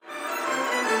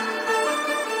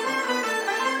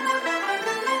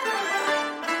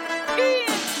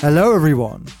Hello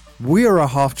everyone, we are a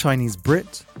half Chinese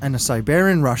Brit and a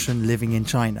Siberian Russian living in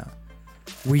China.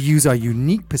 We use our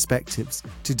unique perspectives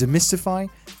to demystify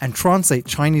and translate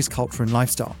Chinese culture and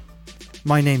lifestyle.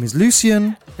 My name is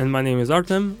Lucian. And my name is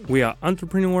Artem. We are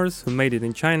entrepreneurs who made it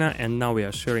in China and now we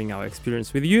are sharing our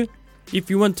experience with you.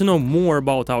 If you want to know more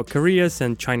about our careers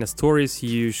and China stories,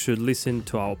 you should listen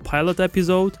to our pilot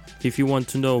episode. If you want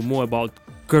to know more about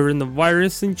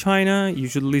coronavirus in China, you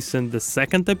should listen to the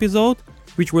second episode,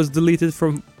 which was deleted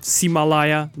from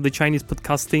Himalaya, the Chinese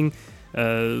podcasting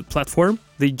platform.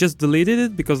 They just deleted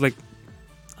it because,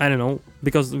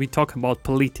 because we talk about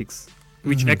politics,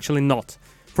 which actually not.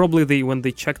 Probably when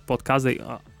they checked podcast,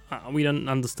 we don't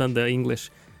understand the English.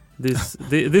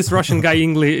 This Russian guy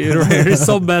English is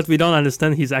so bad we don't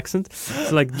understand his accent.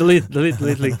 It's like delete.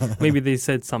 Like, maybe they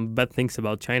said some bad things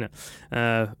about China,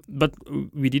 but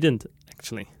we didn't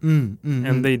actually,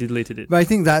 and they deleted it. But I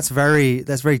think that's very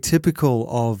typical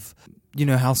of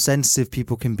how sensitive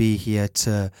people can be here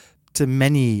to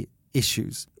many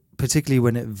issues, particularly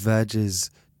when it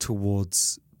verges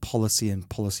towards policy and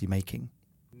policy making.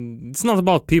 It's not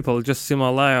about people, just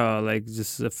Himalaya,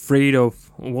 just afraid of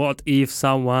what if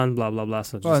someone, blah, blah, blah.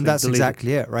 So just, and that's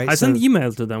exactly it, right? I sent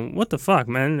email to them. What the fuck,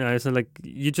 man? I said,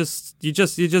 you just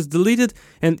delete it,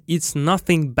 and it's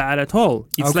nothing bad at all.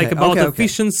 It's about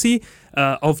efficiency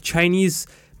of Chinese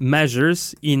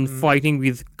measures in fighting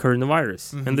with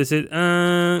coronavirus. And they said,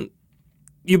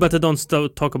 you better don't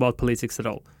talk about politics at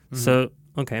all. So,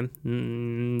 okay.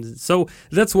 So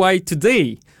that's why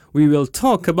today we will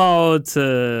talk about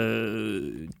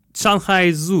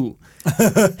Shanghai Zoo.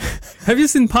 Have you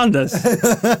seen pandas?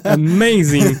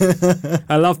 Amazing.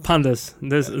 I love pandas.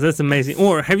 That's amazing.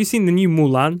 Or have you seen the new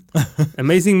Mulan?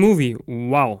 Amazing movie.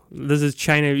 Wow.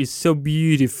 China is so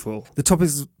beautiful. The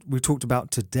topics we talked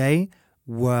about today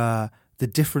were the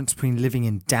difference between living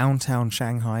in downtown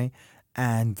Shanghai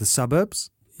and the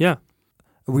suburbs. Yeah.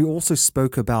 We also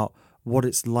spoke about what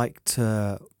it's like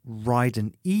to ride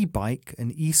an e-bike,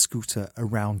 an e-scooter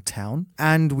around town.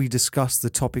 And we discussed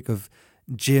the topic of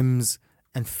gyms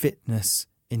and fitness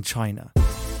in China.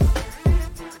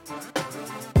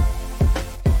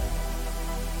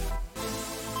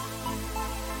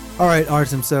 All right,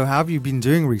 Artem, so how have you been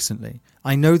doing recently?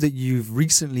 I know that you've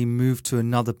recently moved to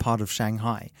another part of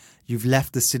Shanghai. You've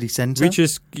left the city center. Which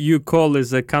you call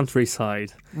as a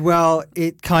countryside. Well,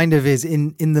 it kind of is.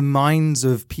 In the minds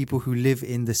of people who live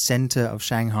in the center of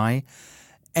Shanghai,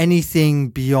 anything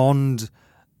beyond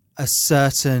a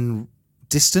certain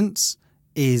distance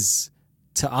is,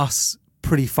 to us,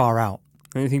 pretty far out.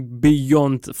 Anything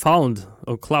beyond found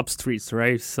or club streets,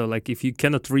 right? So if you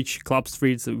cannot reach club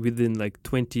streets within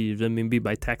 20 renminbi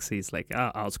by taxi, it's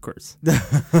outskirts.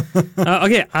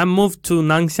 Okay, I moved to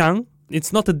Nanxiang.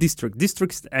 It's not a district.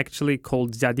 District's actually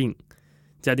called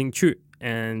Jiadingchu,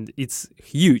 and it's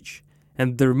huge.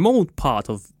 And the remote part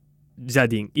of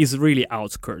Jiading is really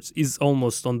outskirts. It's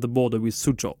almost on the border with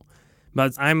Suzhou.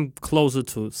 But I'm closer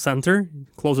to center,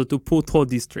 closer to Putuo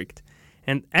district.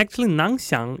 And actually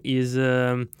Nanxiang is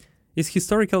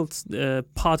historical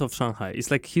part of Shanghai. It's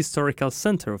historical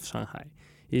center of Shanghai.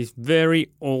 It's very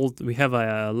old. We have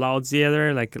a Laozi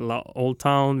there, old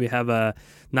town. We have a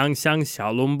Nanxiang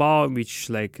Xiaolongbao, which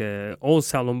old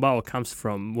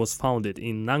Xiaolongbao was founded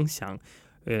in Nanxiang.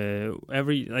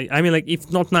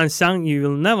 If not Nanxiang, you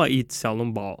will never eat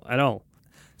Xiaolongbao at all.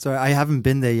 So I haven't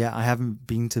been there yet. I haven't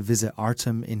been to visit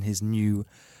Artem in his new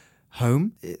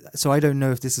home. So I don't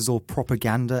know if this is all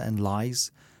propaganda and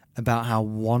lies about how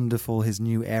wonderful his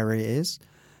new area is.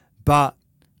 But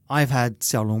I've had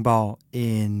Xiaolongbao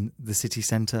in the city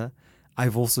center.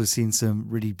 I've also seen some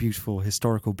really beautiful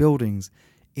historical buildings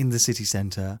in the city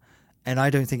center. And I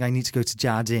don't think I need to go to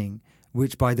Jiading,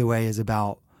 which, by the way, is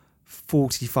about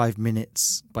 45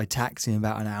 minutes by taxi and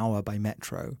about an hour by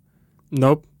metro.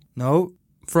 Nope. No?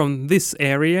 From this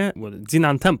area,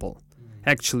 Jinan Temple,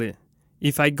 actually.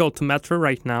 If I go to metro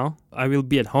right now, I will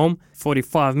be at home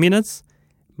 45 minutes,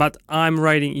 but I'm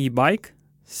riding e-bike.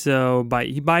 So by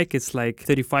e-bike, it's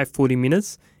 35-40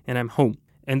 minutes, and I'm home.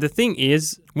 And the thing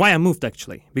is, why I moved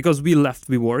actually, because we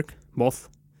work, both,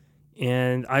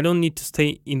 and I don't need to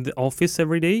stay in the office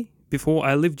every day. Before,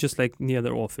 I live just near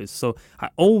the office. So I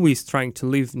always trying to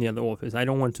live near the office. I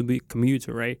don't want to be a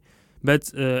commuter, right?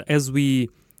 But as we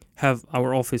have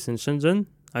our office in Shenzhen,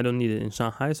 I don't need it in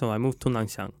Shanghai, so I moved to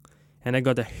Nanxiang. And I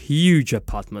got a huge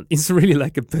apartment. It's really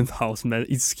like a penthouse, man.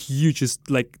 It's huge. It's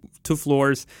 2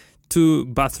 floors, 2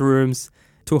 bathrooms,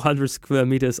 200 square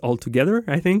meters altogether,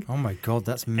 I think. Oh my God,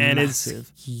 that's massive. And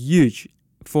it's huge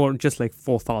for just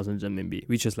 4,000 RMB,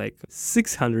 which is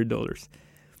 $600.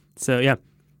 So yeah,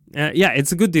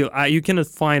 it's a good deal. You cannot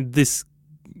find this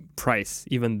price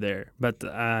even there. But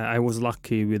I was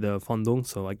lucky with the Fandong,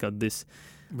 so I got this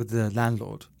With the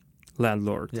landlord.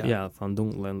 landlord. Yeah. Yeah,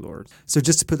 Fandong landlord. So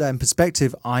just to put that in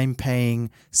perspective, I'm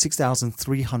paying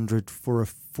 6,300 for a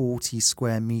 40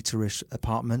 square meter-ish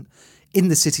apartment in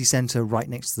the city centre right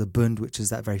next to the Bund, which is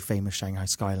that very famous Shanghai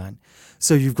skyline.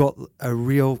 So you've got a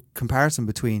real comparison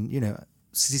between,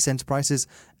 city centre prices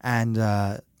and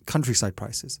countryside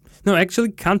prices. No,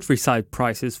 actually, countryside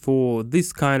prices for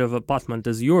this kind of apartment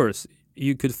as yours,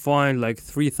 you could find like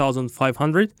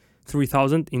 3,500,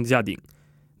 3,000 in Jiading.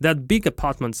 That big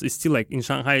apartments is still like in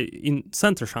Shanghai, in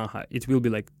center Shanghai, it will be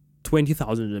like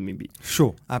 20,000 RMB.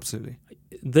 Sure, absolutely.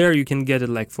 There you can get it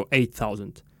like for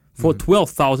 8,000. For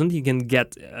 12,000, you can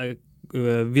get a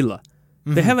villa.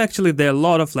 They have actually, there are a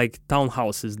lot of like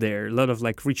townhouses there. A lot of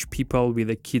like rich people with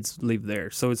their kids live there.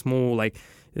 So it's more like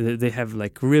they have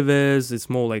like rivers.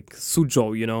 It's more like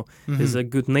Suzhou, There's a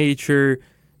good nature,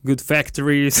 good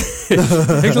factories.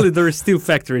 Actually, there are still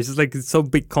factories. It's like it's so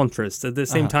big contrast. At the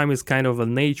same time, it's kind of a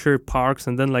nature, parks,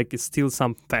 and then like it's still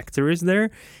some factories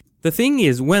there. The thing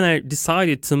is, when I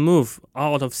decided to move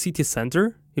out of city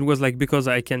center, it was like because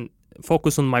I can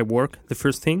focus on my work, the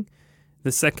first thing.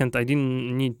 The second, I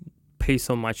didn't need pay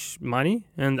so much money,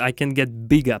 and I can get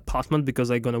bigger apartment because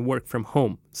I'm gonna work from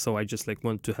home. So I just like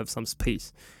want to have some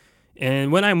space.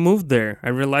 And when I moved there, I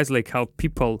realized like how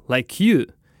people like you,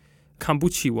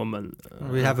 Kambuchi woman,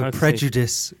 we have a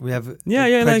prejudice. We have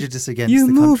prejudice like, against you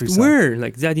the moved countryside. where?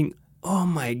 Like Jiading. Oh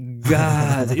my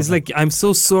God! It's like I'm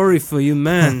so sorry for you,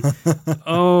 man.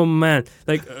 Oh man!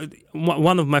 Like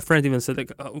one of my friends even said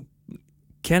like.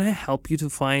 Can I help you to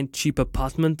find cheap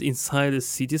apartment inside the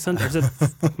city center? I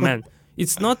said, man,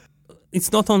 it's not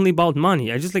only about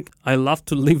money. I love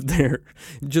to live there.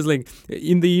 Just like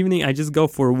in the evening, I just go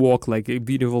for a walk, like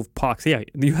beautiful parks. Yeah,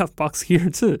 you have parks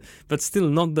here too, but still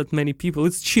not that many people.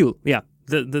 It's chill. Yeah,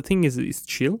 the thing is, it's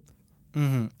chill.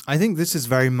 Mm-hmm. I think this is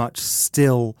very much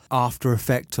still after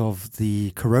effect of the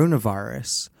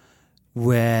coronavirus,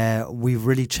 where we've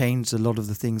really changed a lot of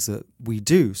the things that we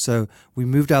do. So we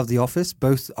moved out of the office,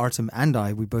 both Artem and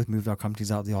I, we both moved our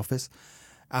companies out of the office,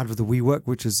 out of the WeWork,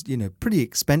 which is, pretty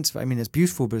expensive. I mean, it's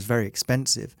beautiful, but it's very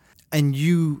expensive. And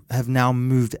you have now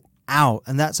moved out.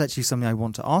 And that's actually something I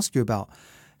want to ask you about.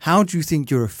 How do you think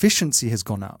your efficiency has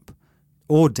gone up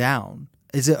or down?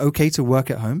 Is it okay to work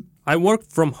at home? I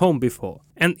worked from home before.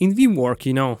 And in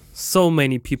WeWork, so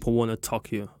many people want to talk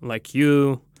to you, like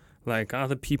you, like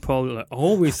other people, like,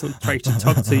 always try to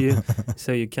talk to you,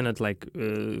 so you cannot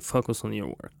focus on your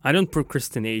work. I don't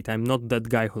procrastinate. I'm not that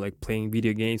guy who like playing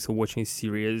video games or watching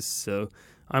series, so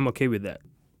I'm okay with that.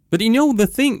 But the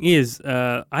thing is,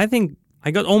 I think I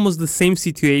got almost the same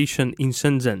situation in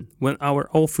Shenzhen when our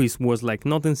office was like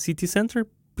not in city center,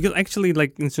 because actually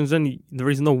like in Shenzhen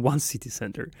there is no one city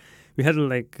center. We had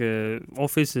like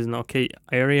office in okay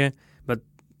area, but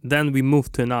then we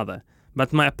moved to another.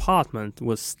 But my apartment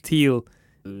was still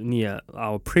near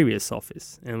our previous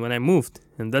office. And when I moved,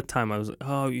 and that time I was like,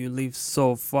 oh, you live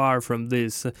so far from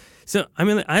this. So, I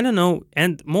mean, I don't know.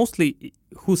 And mostly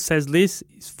who says this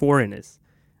is foreigners.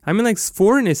 I mean, like,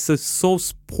 foreigners are so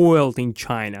spoiled in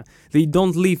China. They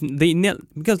don't live,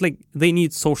 because, like, they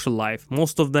need social life.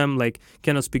 Most of them, like,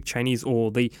 cannot speak Chinese,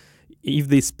 or if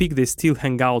they speak, they still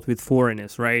hang out with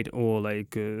foreigners, right? Or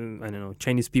like, I don't know,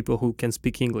 Chinese people who can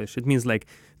speak English. It means like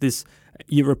this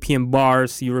European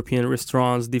bars, European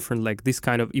restaurants, different like this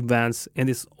kind of events. And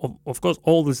it's, of course,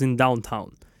 always in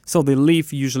downtown. So they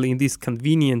live usually in these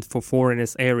convenient for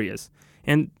foreigners areas.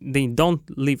 And they don't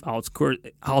live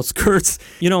outskirts.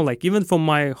 Like even from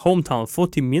my hometown,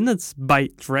 40 minutes by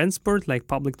transport, like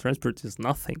public transport is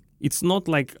nothing. It's not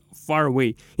like far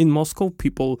away. In Moscow,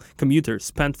 commuters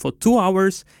spend for 2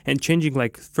 hours and changing,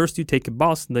 like first you take a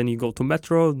bus, then you go to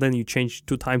metro, then you change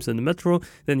 2 times in the metro,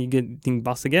 then you get in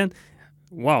bus again.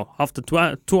 Wow, after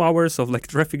 2 hours of like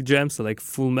traffic jams, like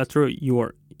full metro, you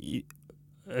are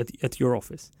at your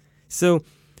office. So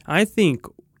I think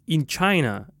in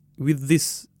China, with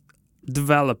this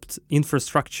developed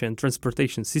infrastructure and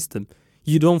transportation system,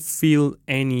 you don't feel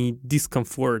any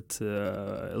discomfort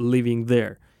living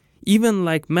there. Even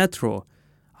like metro,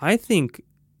 I think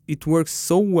it works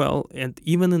so well, and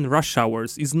even in rush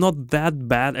hours, it's not that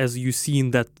bad as you see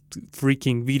in that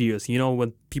freaking videos,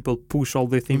 when people push all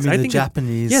the things. I think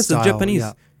Japanese style, the Japanese.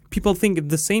 Yeah. People think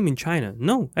the same in China.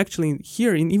 No, actually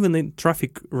here, even in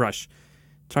traffic.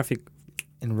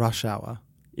 In rush hour.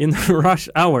 In rush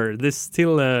hour, this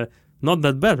still not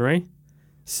that bad, right?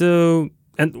 So,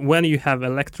 and when you have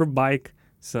electro bike,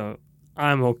 so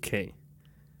I'm okay.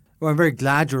 Well, I'm very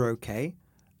glad you're okay.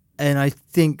 And I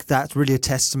think that's really a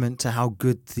testament to how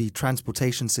good the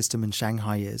transportation system in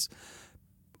Shanghai is.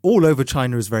 all over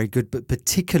China is very good, but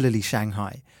particularly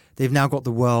Shanghai. They've now got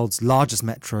the world's largest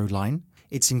metro line.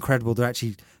 It's incredible. They're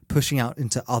actually pushing out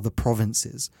into other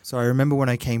provinces. So I remember when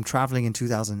I came traveling in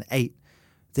 2008,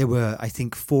 there were, I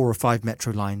think, 4 or 5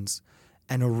 metro lines.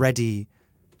 And already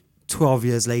 12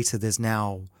 years later, there's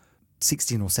now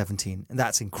 16 or 17. And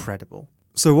that's incredible.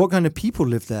 So what kind of people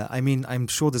live there? I mean, I'm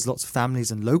sure there's lots of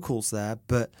families and locals there,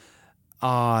 but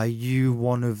are you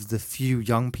one of the few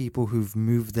young people who've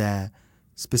moved there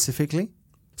specifically?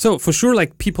 So for sure,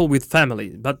 like people with family,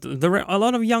 but there are a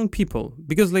lot of young people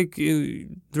because like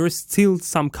there are still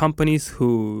some companies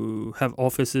who have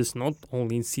offices not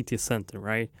only in city center,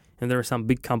 right? And there are some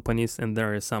big companies and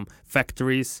there are some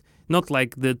factories, not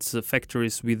like that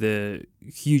factories with a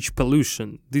huge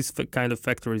pollution. This kind of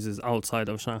factories is outside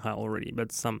of Shanghai already,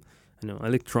 but some,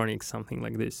 electronics, something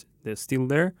like this, they're still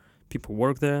there. People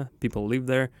work there, people live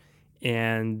there,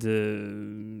 and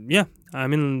I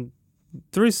mean,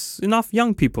 there is enough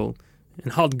young people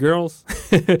and hot girls.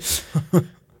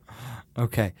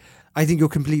 Okay. I think you're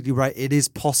completely right. It is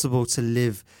possible to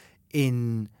live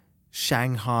in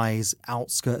Shanghai's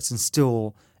outskirts and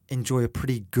still enjoy a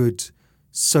pretty good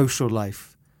social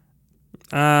life.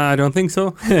 I don't think so.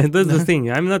 That's the thing.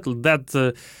 I'm not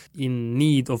that in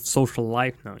need of social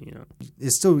life now,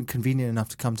 It's still convenient enough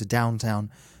to come to downtown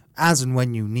as and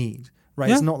when you need. Right,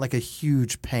 yeah. It's not like a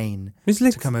huge pain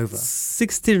like to come over.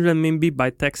 60 renminbi by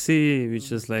taxi,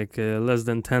 which is like less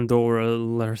than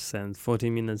 $10 and 40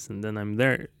 minutes, and then I'm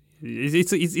there.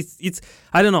 It's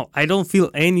I don't know. I don't feel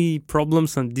any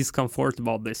problems and discomfort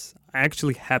about this. I'm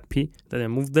actually happy that I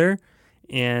moved there,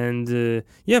 and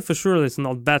for sure, there's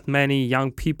not that many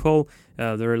young people.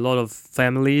 There are a lot of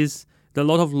families. There are a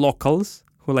lot of locals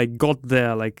who like got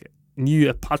their like new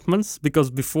apartments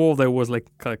because before there was like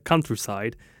a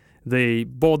countryside. They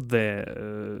bought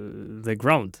the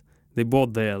ground. They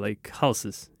bought their like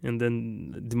houses and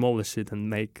then demolish it and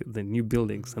make the new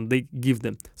buildings and they give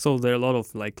them. So there are a lot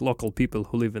of like local people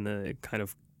who live in a kind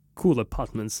of cool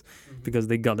apartments because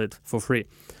they got it for free.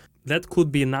 That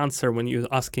could be an answer when you're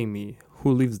asking me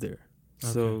who lives there.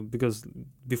 Okay. So because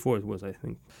before it was, I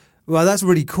think. Well, that's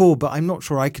really cool, but I'm not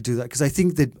sure I could do that because I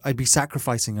think that I'd be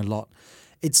sacrificing a lot.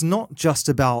 It's not just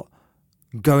about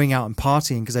going out and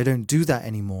partying because I don't do that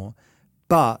anymore.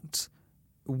 But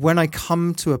when I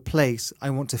come to a place, I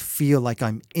want to feel like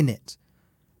I'm in it,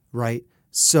 right?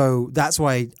 So that's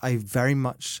why I very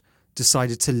much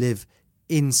decided to live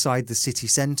inside the city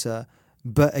center,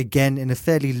 but again, in a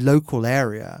fairly local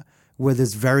area where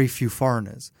there's very few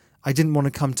foreigners. I didn't want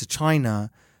to come to China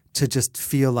to just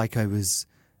feel like I was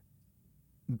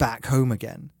back home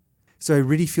again. So I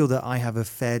really feel that I have a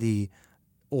fairly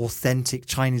authentic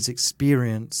Chinese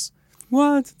experience.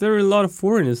 What? There are a lot of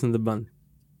foreigners in the Bund.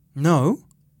 No,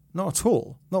 not at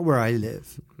all. Not where I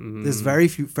live. There's very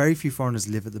few foreigners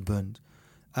live at the Bund.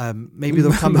 Maybe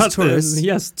they'll come as tourists.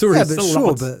 Yes, tourists. Yeah, but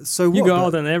sure, but so what? You go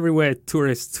out and everywhere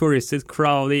tourists. It's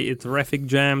crowded, it's traffic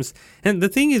jams. And the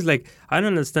thing is, like, I don't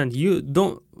understand. You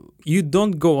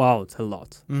don't go out a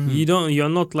lot. Mm-hmm. You're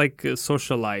not like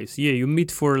socialized. Yeah, you meet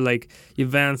for like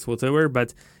events, whatever,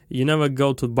 but you never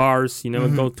go to bars, you never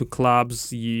go to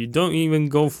clubs, you don't even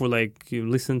go for like, you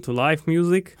listen to live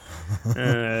music.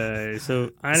 So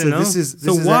I don't know. This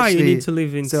is why actually, you need to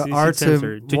live in city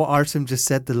center? What Artem just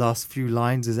said the last few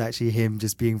lines is actually him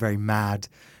just being very mad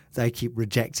that I keep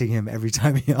rejecting him every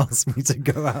time he asks me to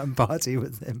go out and party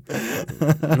with him.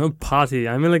 No party.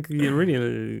 I mean like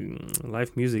really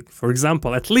live music. For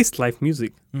example, at least live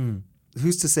music.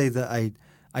 Who's to say that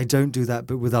I don't do that,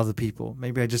 but with other people.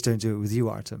 Maybe I just don't do it with you,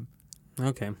 Artem.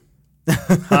 Okay.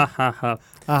 Ha ha ha.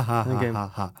 Okay. Ha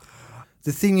ha.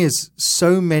 The thing is,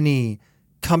 so many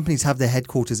companies have their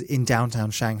headquarters in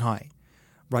downtown Shanghai,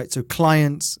 right? So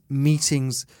clients,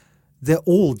 meetings, they're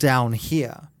all down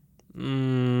here.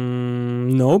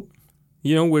 Nope.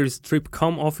 You know, where's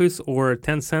Tripcom office or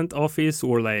Tencent office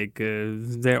or like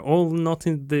they're all not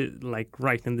in the like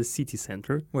right in the city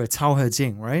center. Where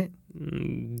Caohejing, right?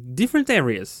 Different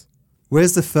areas.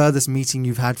 Where's the furthest meeting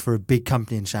you've had for a big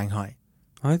company in Shanghai?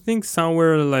 I think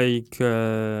somewhere like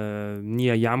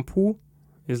near Yangpu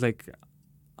is like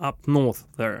up north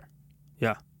there.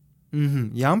 Yeah.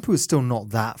 Yangpu is still not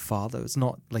that far though. It's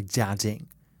not like Jiajing.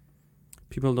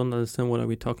 People don't understand what are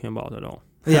we talking about at all.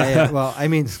 Yeah. Well, I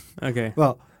mean, okay.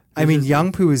 Well, I mean,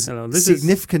 Yangpu is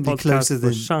significantly closer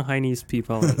than Shanghainese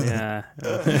people. Yeah.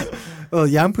 Well,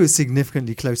 Yangpu is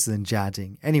significantly closer than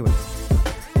Jiading. Anyway.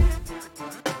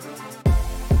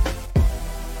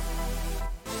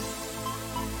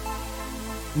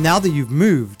 Now that you've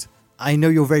moved, I know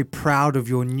you're very proud of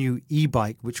your new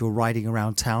e-bike, which you're riding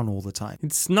around town all the time.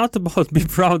 It's not about be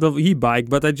proud of e-bike,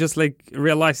 but I just like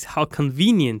realized how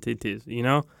convenient it is, you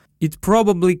know? It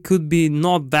probably could be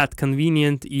not that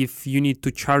convenient if you need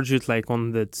to charge it like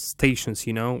on the stations,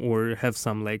 you know, or have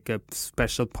some like a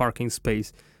special parking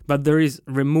space. But there is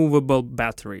removable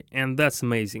battery, and that's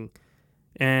amazing.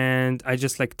 And I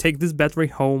just like take this battery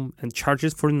home and charge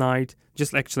it for the night.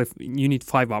 Just actually, you need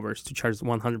 5 hours to charge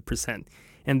 100%.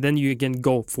 And then you again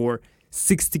go for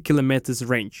 60 kilometers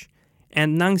range.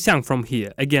 And Nangxiang from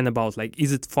here, again about like,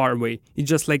 is it far away? It's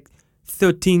just like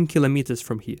 13 kilometers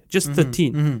from here, just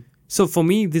 13. Mm-hmm. So for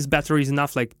me, this battery is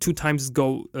enough like 2 times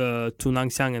go to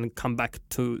Nangxiang and come back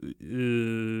to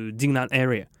Jingnan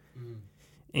area.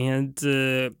 And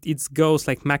it goes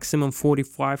like maximum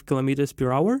 45 kilometers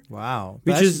per hour. Wow.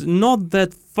 Which is not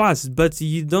that fast, but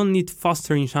you don't need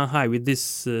faster in Shanghai with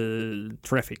this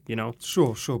traffic, you know.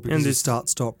 Sure, because And you it's-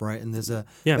 stop, right? And there's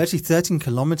Yeah. actually 13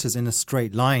 kilometers in a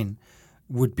straight line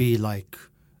would be like,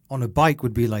 on a bike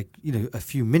would be like, you know, a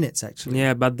few minutes actually.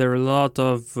 Yeah, but there are a lot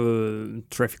of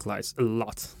traffic lights. A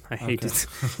lot. I hate Okay.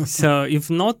 it. So if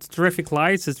not traffic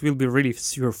lights, it will be really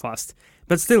super fast.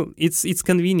 But still, it's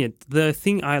convenient. The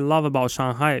thing I love about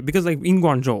Shanghai, because like in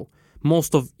Guangzhou,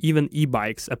 most of even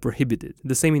e-bikes are prohibited.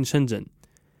 The same in Shenzhen.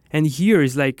 And here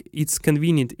is like, it's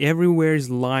convenient. Everywhere is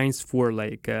lines for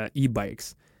like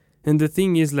e-bikes. And the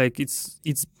thing is like, it's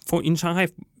for in Shanghai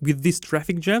with these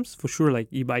traffic jams, for sure, like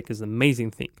e-bike is an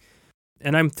amazing thing.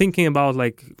 And I'm thinking about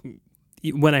like,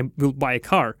 when I will buy a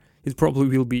car, it probably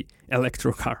will be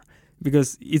electro car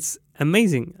because it's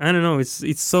amazing. I don't know.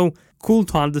 It's so cool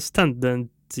to understand that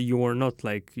you are not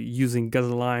like using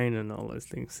gasoline and all those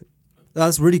things.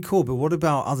 That's really cool. But what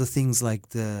about other things like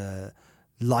the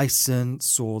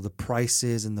license or the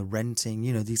prices and the renting,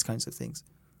 you know, these kinds of things?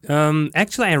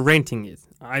 Actually, I'm renting it.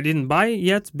 I didn't buy it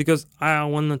yet because I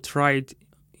want to try it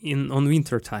on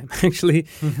winter time. Actually,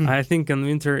 I think on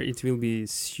winter it will be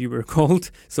super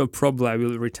cold, so probably I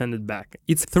will return it back.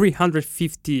 It's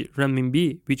 350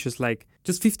 renminbi, which is like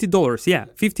just $50. Yeah,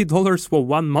 $50 for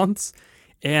 1 month,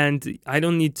 and I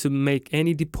don't need to make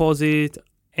any deposit,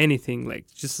 anything. Like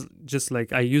just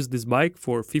like I use this bike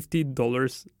for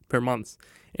 $50 per month,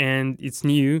 and it's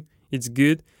new, it's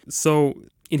good. So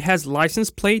it has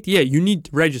license plate. Yeah, you need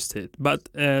registered, but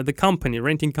the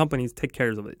renting companies take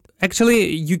care of it.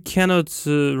 Actually, you cannot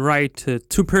ride,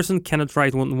 2-person cannot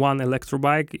ride one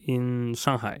electrobike in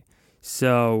Shanghai.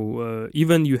 So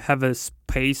even you have a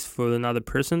space for another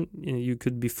person, you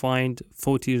could be fined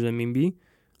 40 renminbi,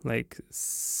 like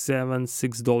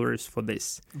 $6 for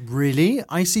this. Really?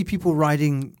 I see people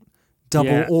riding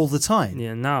double Yeah. all the time.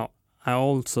 Yeah, now I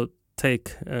also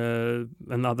take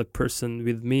another person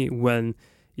with me when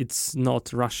it's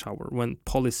not rush hour, when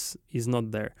police is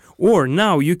not there. Or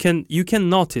now you can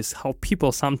notice how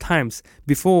people sometimes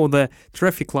before the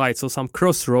traffic lights or some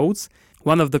crossroads,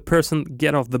 one of the person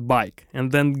get off the bike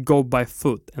and then go by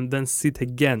foot and then sit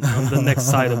again on the next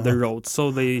side of the road. So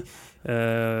they,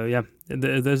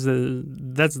 that's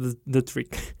the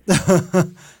trick.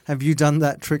 Have you done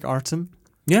that trick, Artem?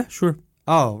 Yeah, sure.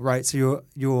 Oh, right. So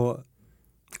you're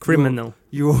Criminal.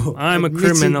 I'm a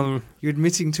criminal. You're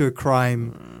admitting to a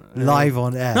crime live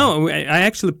on air. No, I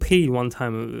actually paid one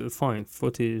time a fine,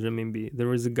 40 renminbi. There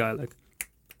was a guy like,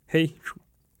 hey,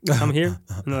 come here.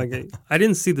 And like, I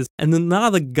didn't see this. And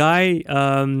another guy,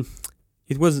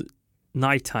 it was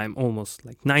nighttime almost,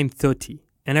 like 9:30.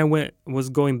 And I was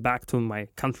going back to my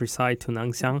countryside, to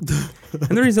Nangxiang.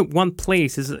 And there is one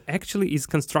place, is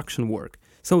construction work.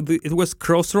 So it was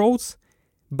crossroads,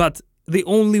 but the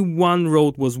only one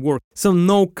road was work. So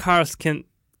no cars can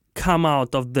come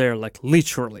out of there, like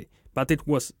literally. But it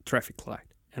was traffic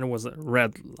light, and it was a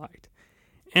red light.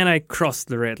 And I crossed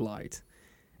the red light.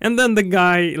 And then the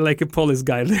guy, like a police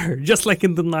guy there, just like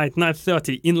in the night,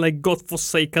 9:30, in like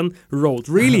godforsaken road.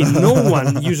 Really, no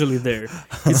one usually there.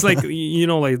 It's like, you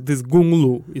know, like this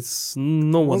Gonglu. It's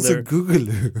no one What's there. a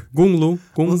Gonglu? Gonglu.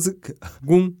 What's a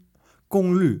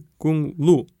Gonglu?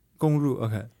 Gonglu.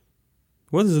 Okay.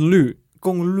 What is Lu?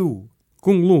 Gonglu.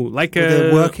 Gonglu, like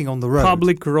They're a working on the road.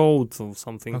 public road or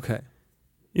something. Okay.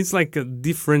 It's like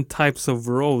different types of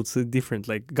roads, different,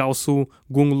 like Gaosu,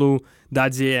 Gonglu,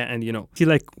 Dajie, and you know. He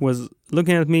like was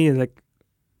looking at me like,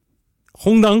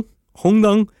 Hongdang,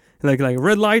 like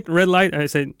red light. And I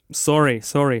said, sorry,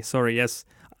 yes.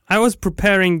 I was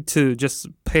preparing to just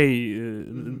pay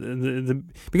the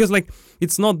because like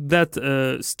it's not that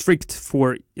strict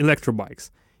for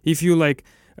electrobikes. If you like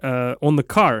on the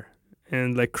car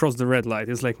and like cross the red light,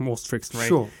 it's like more strict, right?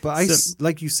 Sure, but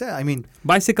like you said, I mean,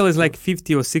 bicycle is like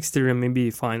 50 or 60 maybe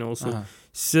fine also. uh-huh.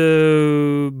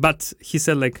 So, but he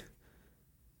said like,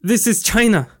 this is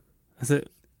China. I said,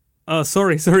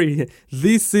 sorry.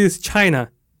 This is China.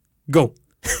 Go.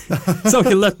 So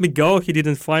he let me go. He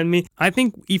didn't find me. I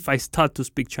think if I start to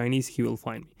speak Chinese, he will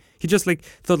find me. He just like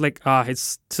thought like,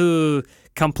 it's too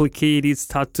complicated.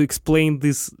 Start to explain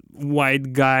this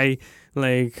white guy,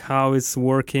 like how it's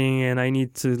working. And I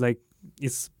need to like,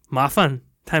 it's 麻烦,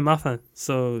 太麻烦.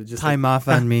 So just 太麻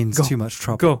烦 means go, too much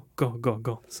trouble.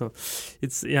 Go. So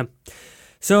it's, yeah.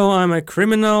 So I'm a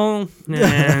criminal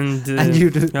and, and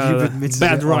you've admitted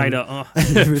bad rider.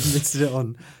 You've admitted it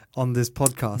on this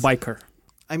podcast. Biker.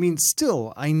 I mean,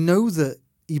 still, I know that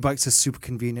e-bikes are super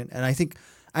convenient, and I think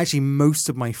actually most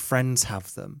of my friends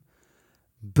have them,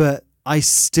 but I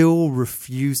still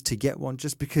refuse to get one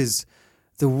just because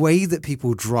the way that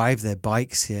people drive their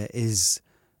bikes here is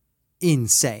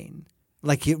insane.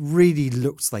 Like, it really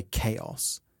looks like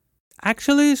chaos.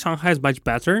 Actually, Shanghai is much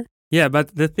better. Yeah,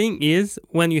 but the thing is,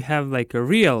 when you have like a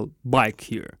real bike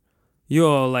here, you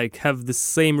like have the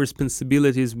same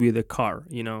responsibilities with a car,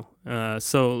 you know.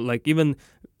 So like even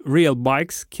real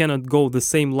bikes cannot go the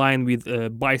same line with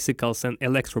bicycles and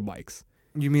electro bikes.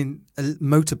 You mean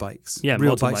motorbikes? Yeah,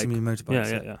 real motorbike. Bikes. You mean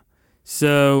motorbikes? Yeah.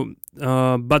 So,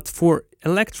 but for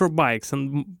electro bikes,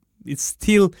 and it's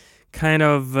still kind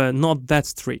of not that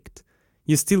strict.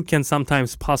 You still can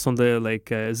sometimes pass on the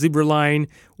like zebra line,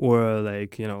 or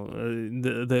like, you know,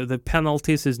 the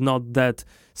penalties is not that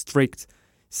strict.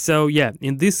 So yeah,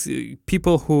 in this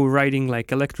people who riding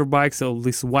like electro bikes, or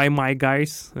these YMI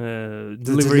guys,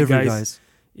 delivery guys,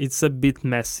 it's a bit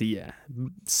messy. Yeah.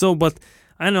 So, but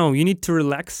I know you need to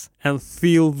relax and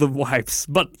feel the vibes.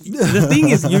 But the thing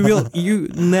is, you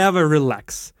never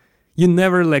relax. You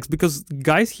never relax because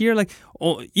guys here, like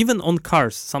even on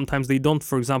cars, sometimes they don't,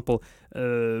 for example,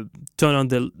 turn on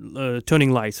the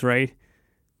turning lights, right?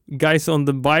 Guys on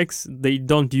the bikes, they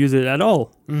don't use it at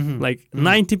all. Mm-hmm. Like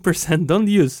 90% don't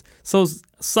use. So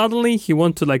suddenly he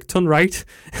want to like turn right,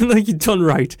 and like you turn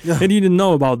right, and you didn't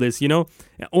know about this, you know?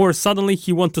 Or suddenly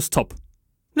he want to stop.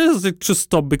 Just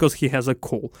stop because he has a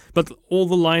call. But all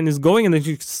the line is going, and then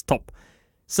you stop.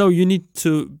 So you need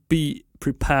to be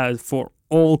prepared for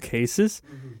all cases.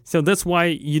 Mm-hmm. So that's why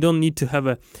you don't need to have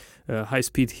a high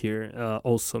speed here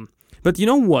also. But you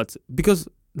know what? Because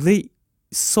they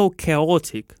so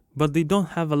chaotic, but they don't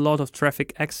have a lot of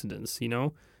traffic accidents, you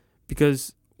know?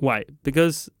 Because why?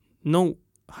 Because no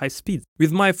high speed.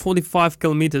 With my 45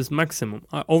 kilometers maximum,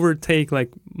 I overtake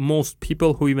like most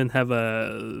people who even have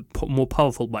more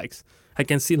powerful bikes. I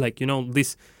can see like, you know,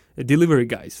 these delivery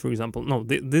guys, for example. No,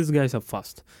 these guys are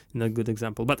fast, in a good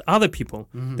example. But other people,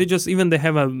 they just, even they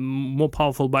have a more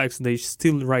powerful bikes, they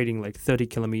still riding like 30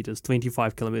 kilometers,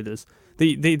 25 kilometers.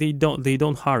 They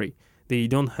don't hurry. They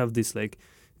don't have this like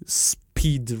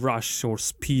speed rush or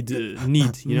speed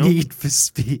need, you know? Need for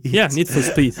speed. Yeah, need for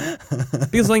speed.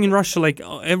 Because like in Russia, like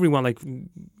everyone, like,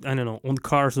 I don't know, on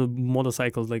cars or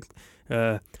motorcycles, like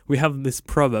we have this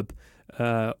proverb,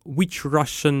 which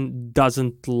Russian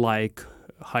doesn't like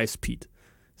high speed?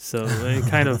 So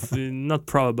kind of, not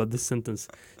proverb, but this sentence.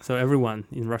 So everyone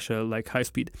in Russia like high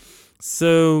speed.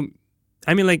 So,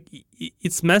 I mean, like,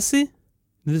 it's messy,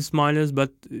 this minus,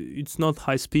 but it's not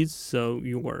high speed, so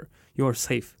you are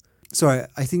safe. So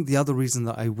I think the other reason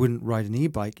that I wouldn't ride an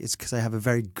e-bike is because I have a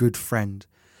very good friend,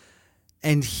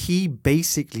 and he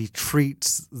basically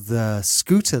treats the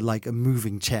scooter like a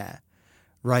moving chair,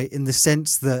 right? In the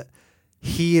sense that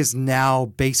he is now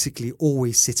basically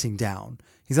always sitting down.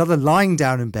 He's either lying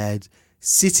down in bed,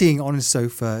 sitting on his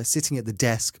sofa, sitting at the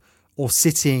desk, or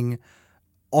sitting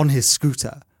on his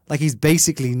scooter. Like, he's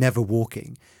basically never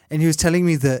walking. And he was telling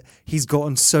me that he's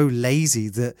gotten so lazy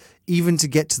that even to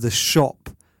get to the shop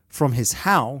from his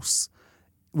house,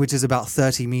 which is about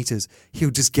 30 meters,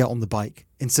 he'll just get on the bike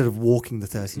instead of walking the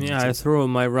 30 meters. Yeah, I throw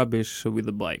my rubbish with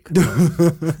the bike.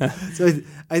 So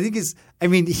I think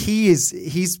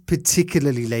he's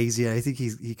particularly lazy. I think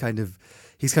he's kind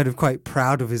of quite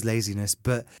proud of his laziness.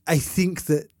 But I think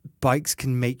that bikes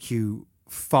can make you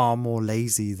far more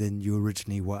lazy than you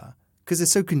originally were because they're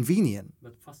so convenient.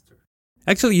 But faster.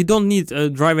 Actually, you don't need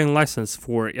a driving license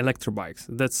for electric bikes.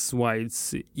 That's why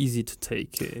it's easy to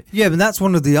take. Yeah, but that's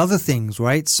one of the other things,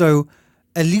 right? So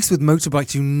at least with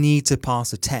motorbikes, you need to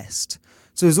pass a test.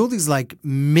 So there's all these like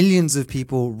millions of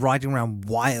people riding around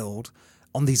wild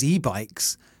on these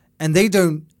e-bikes, and they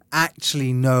don't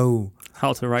actually know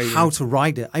how to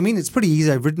ride it. I mean, it's pretty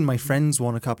easy. I've ridden my friend's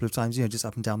one a couple of times, just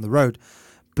up and down the road.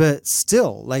 But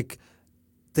still, like,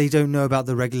 they don't know about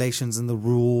the regulations and the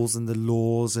rules and the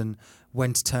laws and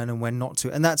when to turn and when not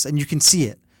to. And you can see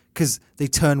it because they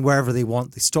turn wherever they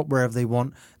want. They stop wherever they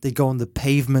want. They go on the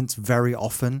pavement very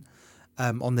often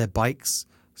on their bikes.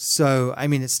 So, I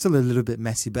mean, it's still a little bit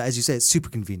messy, but as you say, it's super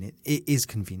convenient. It is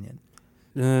convenient.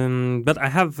 But I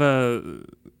have a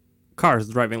car's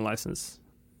driving license.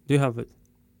 Do you have it?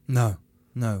 No.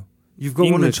 You've got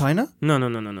one in English. China?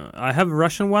 No. I have a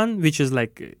Russian one, which is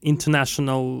like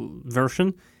international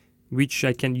version, which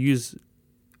I can use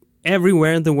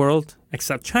everywhere in the world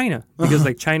except China, because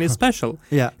like China is special.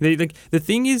 Yeah. The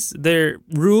thing is, their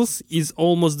rules is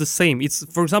almost the same. It's,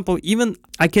 for example, even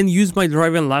I can use my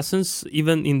driving license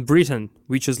even in Britain,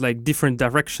 which is like different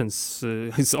directions.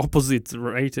 It's opposite,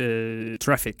 right?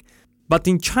 Traffic. But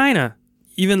in China,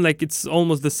 even like it's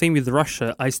almost the same with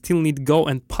Russia, I still need to go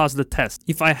and pass the test.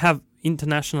 If I have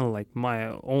international, like my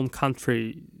own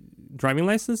country driving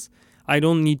license, I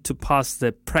don't need to pass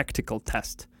the practical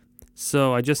test.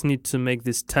 So I just need to make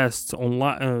this test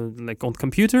online, like on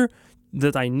computer,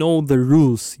 that I know the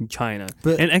rules in China.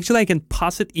 And actually I can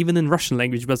pass it even in Russian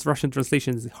language, but Russian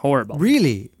translation is horrible.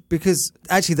 Really? Because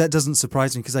actually that doesn't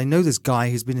surprise me, because I know this guy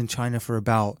who's been in China for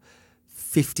about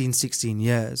 15, 16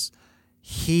 years.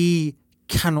 He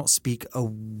cannot speak a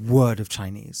word of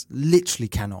Chinese. Literally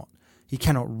cannot. He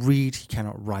cannot read, he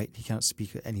cannot write, he cannot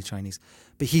speak any Chinese.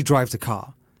 But he drives a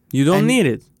car. You don't need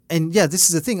it. And yeah, this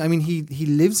is the thing. I mean, he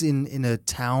lives in a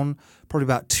town probably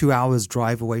about 2 hours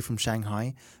drive away from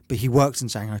Shanghai, but he works in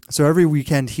Shanghai. So every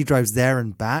weekend he drives there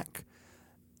and back,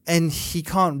 and he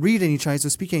can't read any Chinese or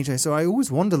speak any Chinese. So I always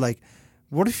wonder, like,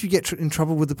 what if you get in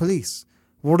trouble with the police?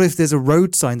 What if there's a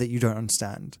road sign that you don't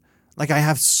understand? Like, I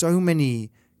have so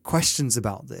many questions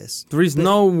about this. There is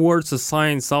no words of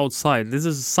signs outside. This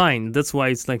is a sign. That's why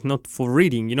it's like not for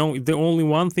reading. You know, the only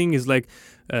one thing is like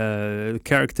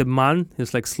character man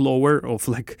is like slower or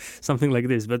like something like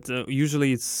this. But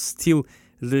usually it's still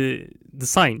the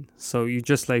sign. So you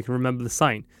just like remember the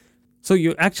sign. So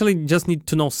you actually just need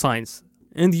to know signs.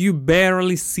 And you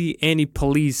barely see any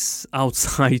police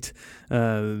outside,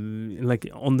 like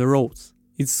on the roads.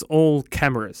 It's all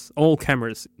cameras.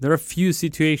 There are few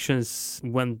situations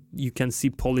when you can see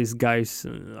police guys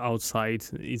outside.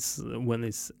 It's when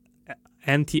it's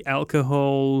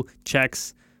alcohol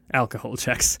checks.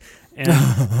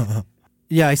 And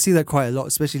yeah, I see that quite a lot,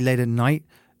 especially late at night.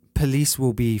 Police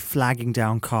will be flagging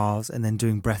down cars and then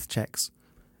doing breath checks.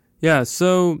 Yeah,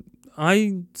 so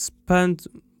I spent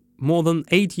more than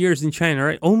 8 years in China,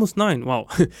 right? Almost 9, wow.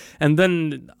 And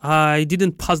then I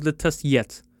didn't pass the test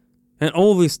yet. And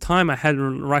all this time I had a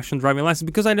Russian driving license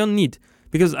because I don't need.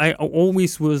 Because I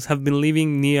always have been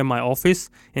living near my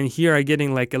office, and here I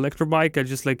getting like electrobike. I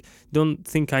just like don't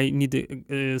think I need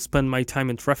to spend my time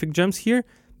in traffic jams here.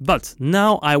 But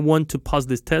now I want to pass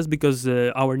this test because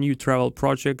our new travel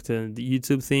project and the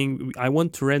YouTube thing, I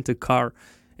want to rent a car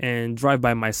and drive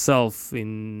by myself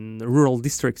in rural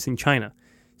districts in China.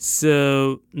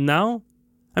 So now,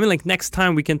 I mean, like next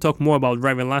time we can talk more about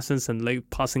driving license and like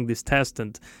passing this test,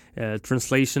 and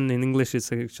translation in English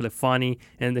is actually funny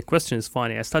and the question is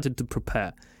funny. I started to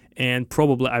prepare, and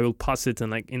probably I will pass it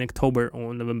in October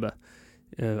or November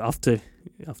after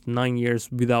 9 years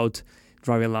without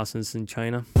driving license in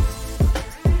China.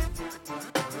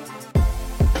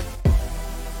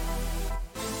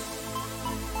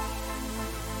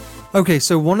 Okay,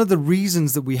 so one of the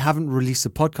reasons that we haven't released a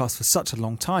podcast for such a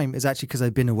long time is actually because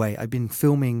I've been away. I've been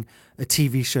filming a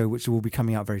TV show which will be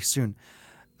coming out very soon.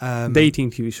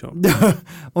 Dating TV show.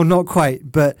 Or not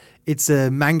quite, but it's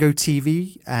a Mango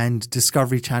TV and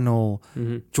Discovery Channel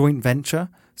joint venture.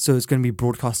 So it's going to be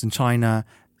broadcast in China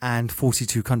and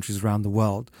 42 countries around the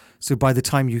world. So by the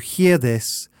time you hear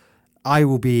this, I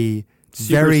will be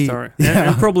Superstar.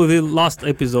 And probably the last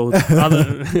episode.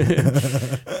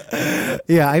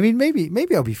 Yeah, I mean,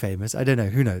 maybe I'll be famous. I don't know.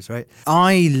 Who knows, right?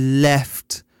 I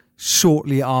left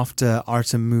shortly after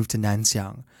Artem moved to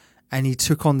Nanxiang, and he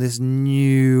took on this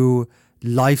new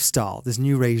lifestyle, this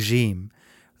new regime.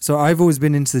 So I've always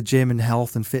been into the gym and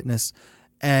health and fitness,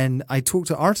 and I talked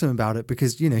to Artem about it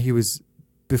because, you know, he's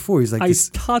like... I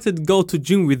started go to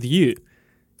gym with you.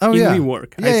 Oh, yeah.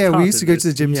 WeWork. Yeah, we used to go to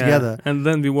the gym together. And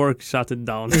then WeWork shut it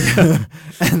down.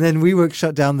 And then WeWork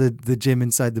shut down the gym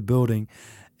inside the building.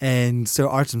 And so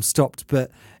Artem stopped. But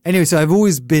anyway, so I've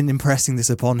always been impressing this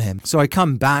upon him. So I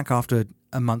come back after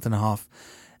a month and a half,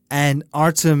 and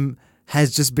Artem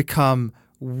has just become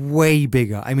way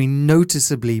bigger. I mean,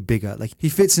 noticeably bigger. Like, he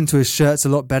fits into his shirts a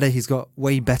lot better. He's got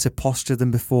way better posture than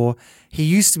before. He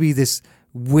used to be this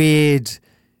weird,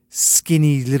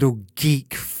 skinny little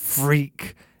geek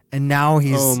freak. And now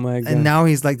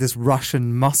he's like this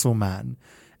Russian muscle man.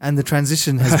 and the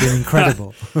transition has been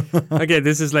incredible. Okay,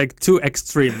 this is like too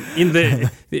extreme in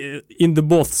the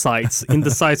both sides. In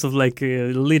the sides of like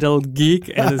a little geek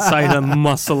and the side of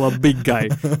muscle, a big guy.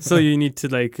 So you need to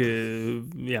like,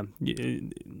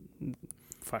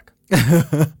 fuck.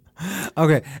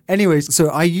 Okay. Anyways, so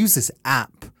I use this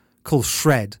app called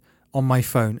Shred on my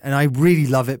phone, and I really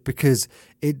love it because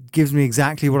it gives me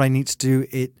exactly what I need to do.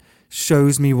 It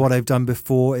shows me what I've done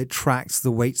before. It tracks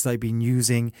the weights that I've been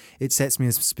using. It sets me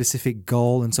a specific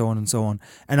goal and so on and so on.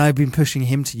 And I've been pushing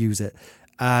him to use it.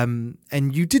 And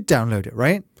you did download it,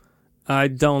 right? I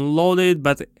downloaded,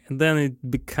 but then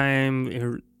it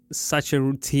became such a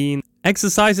routine.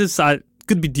 Exercises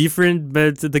could be different,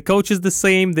 but the coach is the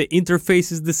same. The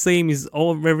interface is the same. Is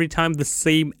every time the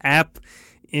same app.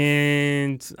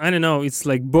 And I don't know, it's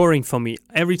like boring for me.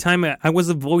 Every time I was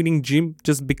avoiding gym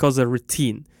just because of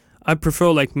routine. I prefer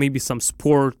like maybe some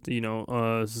sport,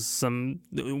 some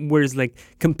where it's like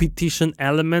competition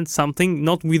element, something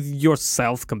not with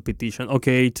yourself competition.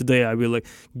 Okay, today I will like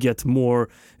get more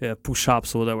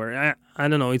push-ups or whatever. I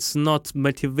don't know, it's not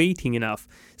motivating enough.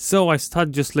 So I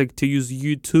start just like to use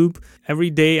YouTube.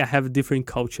 Every day I have different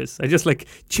coaches. I just like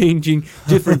changing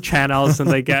different channels and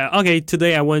like, okay,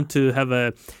 today I want to have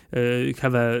a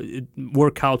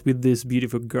workout with this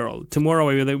beautiful girl. Tomorrow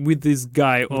I will with this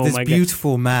guy. Oh this my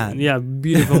beautiful God. man. Yeah,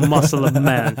 beautiful muscle of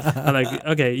man. I'm like,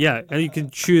 okay, yeah, and you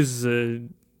can choose.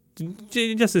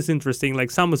 Just as interesting. Like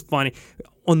some is funny.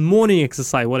 On morning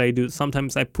exercise, what I do,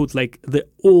 sometimes I put like the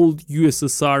old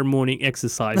USSR morning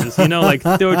exercises, like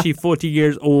 30, 40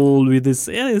 years old with this.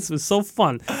 Yeah, it's so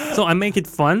fun. So I make it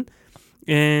fun.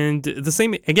 And the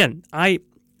same, again, I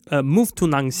moved to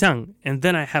Nangxiang and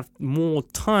then I have more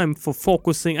time for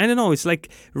focusing. I don't know, it's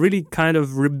like really kind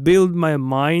of rebuild my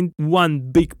mind. One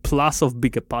big plus of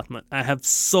big apartment. I have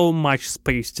so much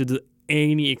space to do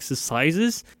any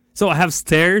exercises. So I have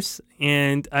stairs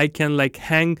and I can like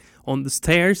hang on the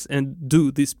stairs and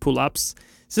do these pull-ups.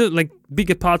 So like big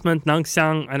apartment,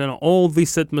 Nangxiang, I don't know, all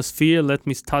this atmosphere let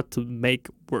me start to make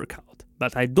workout.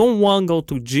 But I don't want to go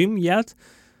to gym yet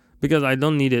because I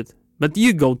don't need it. But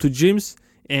you go to gyms,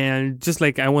 and just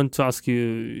like I want to ask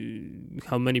you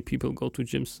how many people go to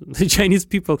gyms, the Chinese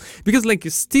people, because like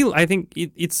still I think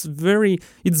it's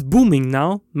booming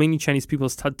now. Many Chinese people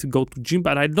start to go to gym,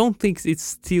 but I don't think it's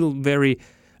still very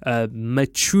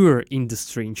mature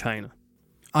industry in China.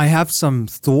 I have some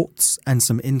thoughts and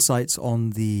some insights on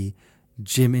the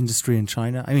gym industry in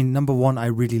China. I mean, number one, I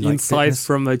really like insights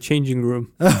from a changing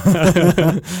room.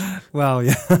 Well,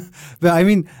 yeah. But I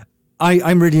mean,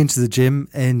 I'm really into the gym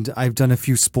and I've done a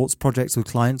few sports projects with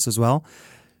clients as well.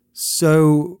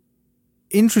 So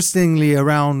interestingly,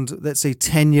 around, let's say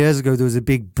 10 years ago, there was a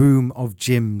big boom of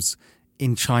gyms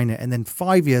in China. And then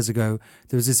 5 years ago,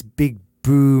 there was this big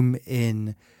boom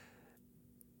in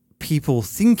people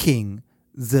thinking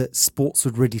that sports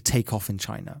would really take off in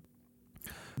China.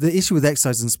 The issue with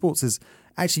exercise and sports is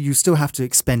actually you still have to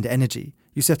expend energy.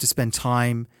 You still have to spend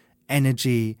time,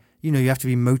 energy, you have to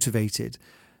be motivated.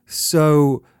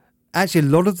 So actually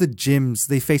a lot of the gyms,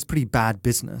 they face pretty bad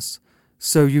business.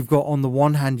 So you've got, on the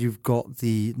one hand, you've got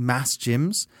the mass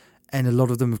gyms and a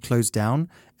lot of them have closed down.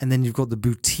 And then you've got the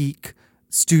boutique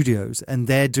studios and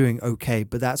they're doing okay,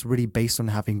 but that's really based on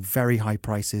having very high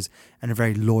prices and a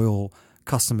very loyal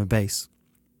customer base.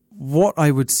 What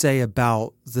I would say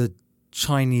about the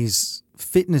Chinese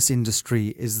fitness industry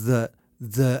is that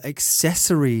the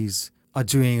accessories are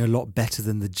doing a lot better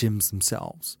than the gyms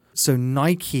themselves. So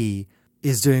Nike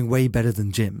is doing way better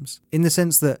than gyms in the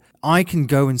sense that I can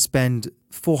go and spend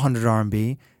 400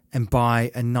 RMB and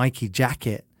buy a Nike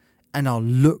jacket and I'll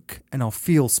look and I'll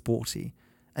feel sporty.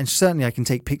 And certainly I can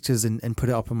take pictures and put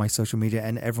it up on my social media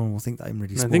and everyone will think that I'm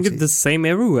really sporty. I think it's the same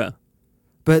everywhere.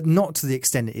 But not to the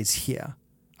extent it is here.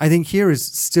 I think here is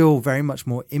still very much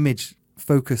more image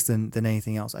focused than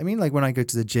anything else. I mean, like when I go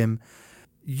to the gym,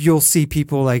 you'll see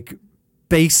people like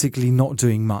basically not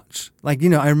doing much. Like,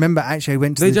 I remember actually I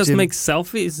went to the gym. They just make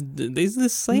selfies. It's the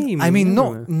same. I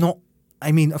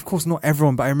mean, of course not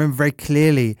everyone, but I remember very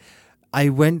clearly I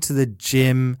went to the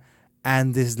gym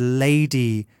and this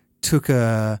lady took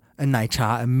a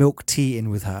naicha, a milk tea in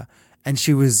with her. And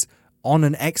she was on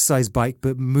an exercise bike,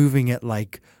 but moving at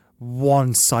like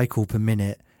 1 cycle per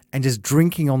minute and just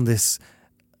drinking on this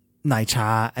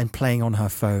naicha and playing on her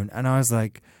phone. And I was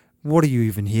like, what are you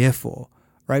even here for?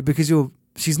 Right? Because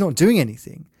she's not doing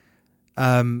anything.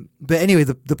 But anyway,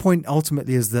 the point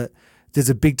ultimately is that there's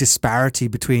a big disparity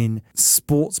between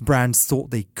sports brands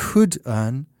thought they could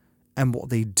earn and what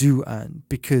they do earn,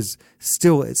 because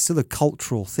it's still a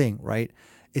cultural thing, right?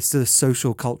 It's still a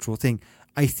social cultural thing.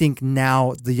 I think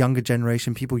now the younger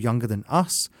generation, people younger than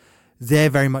us, they're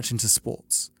very much into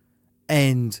sports.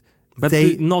 And But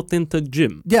they're not into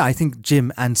gym. yeah, I think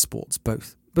gym and sports,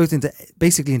 both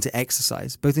basically into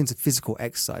exercise, both into physical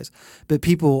exercise. But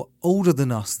people older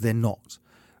than us, they're not,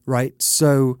 right?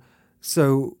 So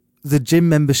the gym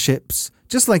memberships,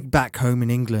 just like back home in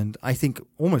England, I think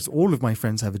almost all of my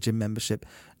friends have a gym membership.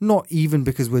 Not even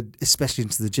because we're especially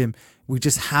into the gym, we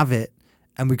just have it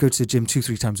and we go to the gym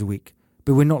 2-3 times a week.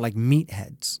 But we're not like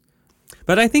meatheads.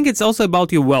 But I think it's also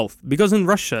about your wealth, because in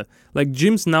Russia, like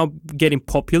gyms now getting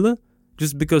popular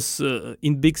just because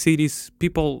in big cities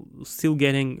people still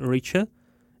getting richer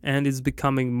and it's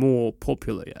becoming more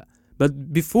popular. Yeah.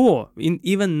 But before,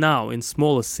 even now in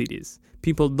smaller cities,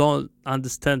 people don't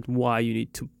understand why you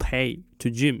need to pay to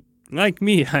gym. Like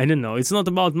me, I don't know. It's not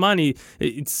about money.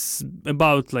 It's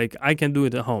about like I can do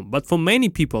it at home. But for many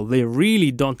people, they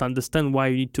really don't understand why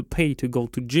you need to pay to go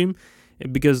to gym.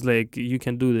 Because like you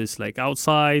can do this like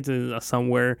outside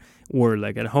somewhere or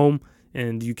like at home,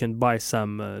 and you can buy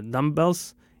some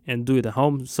dumbbells and do it at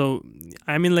home. So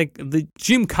I mean, like the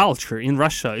gym culture in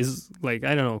Russia is like,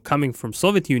 I don't know, coming from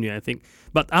Soviet Union, I think.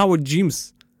 But our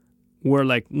gyms were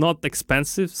like not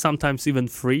expensive, sometimes even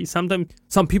free. Sometimes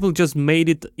some people just made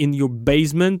it in your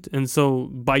basement, and so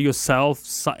by yourself,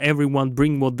 everyone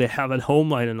bring what they have at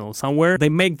home, I don't know, somewhere. They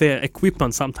make their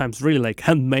equipment sometimes really like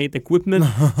handmade equipment.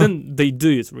 Then they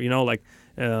do it, like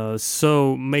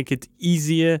so make it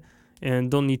easier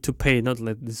and don't need to pay, not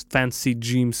like these fancy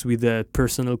gyms with a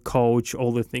personal coach,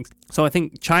 all the things. So I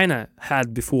think China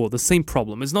had before the same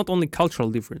problem. It's not only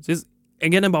cultural difference, it's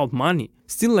again about money.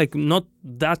 Still, like, not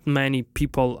that many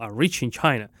people are rich in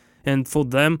China, and for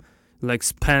them, like,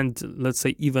 spend, let's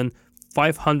say, even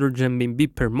 500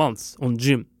 RMB per month on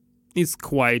gym is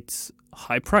quite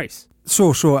high price.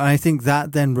 Sure. And I think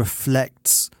that then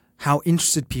reflects how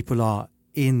interested people are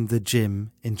in the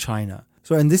gym in China.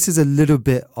 So, and this is a little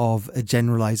bit of a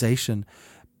generalization,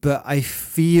 but I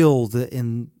feel that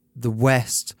in the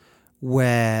West,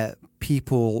 where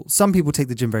some people take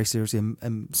the gym very seriously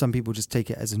and some people just take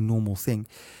it as a normal thing.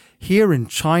 Here in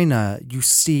China, you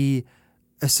see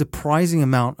a surprising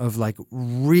amount of like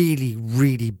really,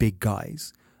 really big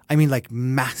guys. I mean, like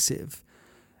massive.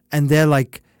 And they're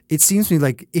like, it seems to me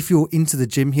like if you're into the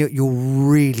gym here, you're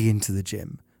really into the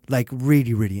gym. Like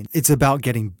really, really. It's about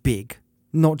getting big,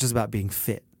 not just about being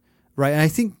fit. Right. And I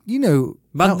think,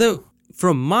 But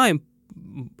from my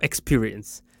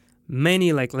experience,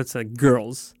 many, like, let's say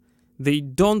girls, they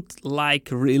don't like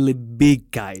really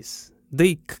big guys.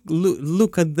 They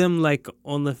look at them like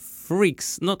on the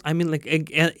freaks.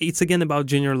 It's again about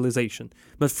generalization.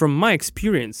 But from my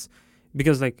experience,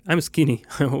 because like I'm skinny,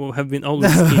 I have been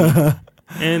always skinny.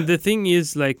 And the thing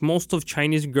is, like, most of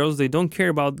Chinese girls, they don't care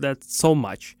about that so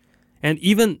much. And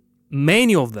even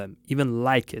many of them even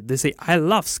like it. They say, I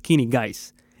love skinny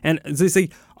guys. And they say,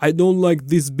 I don't like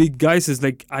these big guys. It's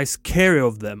like, I scary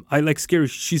of them. I like scary.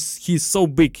 He's so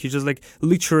big. He just like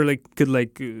literally could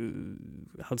like,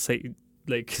 how to say,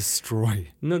 like destroy.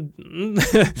 No,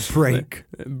 break.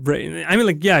 I mean,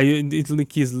 like, yeah, it's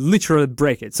like he's literally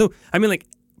break it. So I mean, like,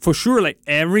 for sure, like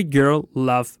every girl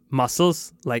love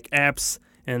muscles, like abs,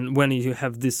 and when you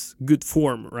have this good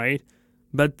form, right?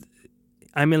 But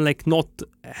I mean, like, not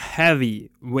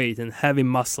heavy weight and heavy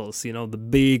muscles, the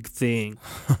big thing.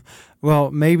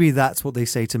 Well, maybe that's what they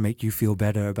say to make you feel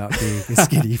better about being a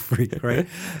skinny freak, right?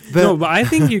 But I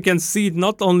think you can see it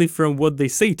not only from what they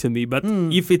say to me, but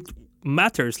if it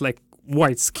matters, like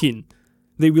white skin,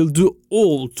 they will do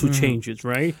all to change it,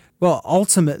 right? Well,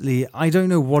 ultimately, I don't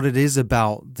know what it is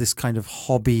about this kind of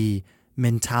hobby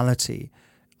mentality.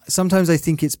 Sometimes I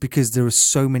think it's because there are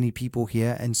so many people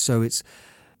here, and so it's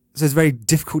very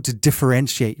difficult to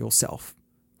differentiate yourself,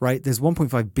 right? There's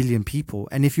 1.5 billion people,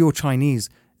 and if you're Chinese,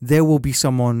 there will be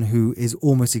someone who is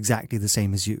almost exactly the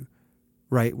same as you,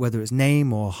 right? Whether it's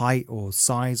name or height or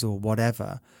size or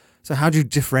whatever. So how do you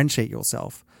differentiate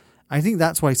yourself? I think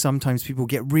that's why sometimes people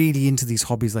get really into these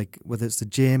hobbies, like whether it's the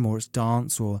gym or it's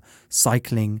dance or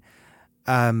cycling.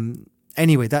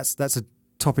 Anyway, that's a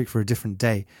topic for a different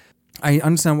day. I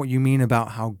understand what you mean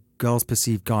about how girls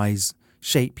perceive guys'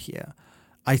 shape here.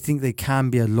 I think they can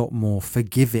be a lot more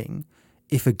forgiving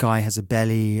if a guy has a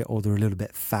belly or they're a little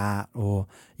bit fat or,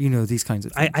 these kinds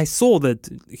of things. I saw that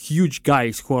huge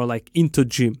guys who are like into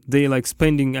gym, they like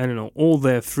spending, I don't know, all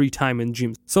their free time in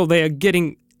gym. So they are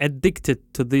getting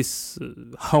addicted to these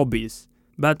hobbies.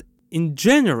 But in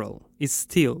general, it's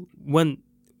still when,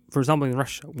 for example, in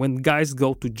Russia, when guys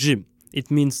go to gym,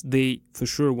 it means they for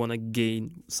sure want to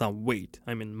gain some weight.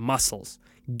 I mean, muscles,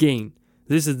 gain.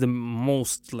 This is the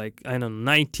most, like,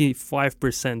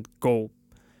 95% goal.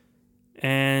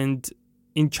 And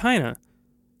in China,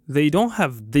 they don't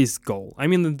have this goal. I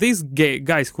mean, these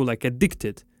guys who like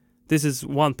addicted, this is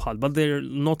one part, but there are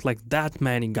not like that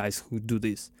many guys who do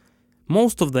this.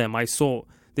 Most of them I saw,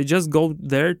 they just go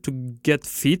there to get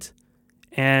fit,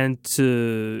 and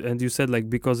you said like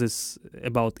because it's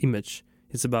about image,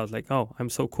 it's about like, oh, I'm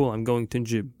so cool, I'm going to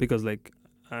gym because like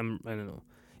I don't know.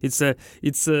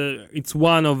 It's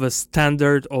one of a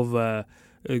standard of a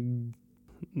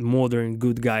modern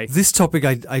good guy. This topic,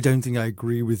 I don't think I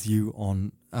agree with you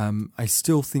on. I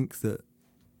still think that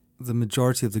the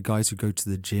majority of the guys who go to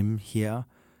the gym here,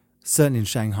 certainly in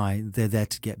Shanghai, they're there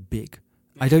to get big.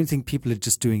 I don't think people are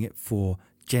just doing it for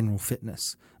general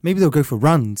fitness. Maybe they'll go for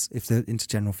runs if they're into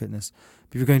general fitness.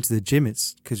 But if you're going to the gym,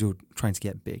 it's because you're trying to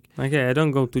get big. Okay, I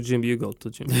don't go to gym. You go to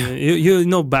gym. you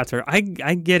know better. I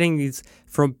getting it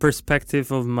from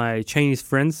perspective of my Chinese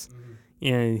friends,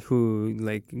 and who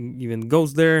like even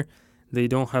goes there. They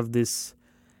don't have this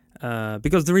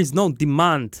because there is no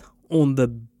demand on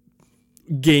the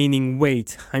gaining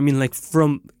weight. I mean, like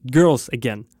from girls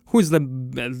again. Who is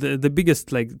the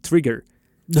biggest like trigger?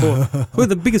 Who is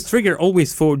the biggest trigger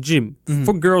always for gym,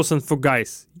 for girls and for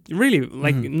guys? Really,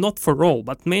 like not for all,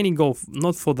 but many go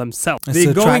not for themselves.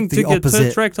 They're going to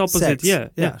attract opposite.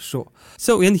 Sex. Yeah, sure.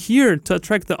 So in here to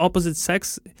attract the opposite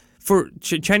sex for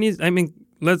Chinese, I mean,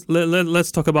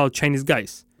 let's talk about Chinese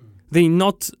guys. They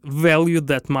not value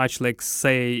that much, like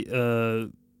say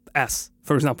ass,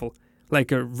 for example,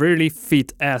 like a really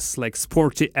fit ass, like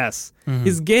sporty ass,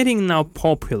 is getting now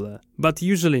popular, but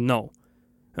usually no.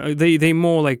 They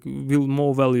more like will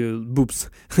more value boobs,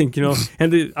 like, you know,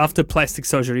 and after plastic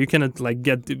surgery you cannot like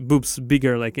get the boobs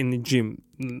bigger like in the gym,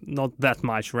 not that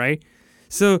much, right?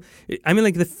 So I mean,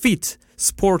 like the fit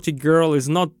sporty girl is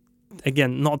not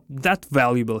that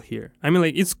valuable here. I mean,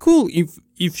 like it's cool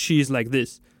if she's like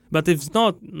this, but if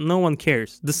not, no one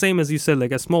cares. The same as you said,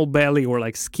 like a small belly or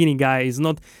like skinny guy is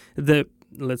not the,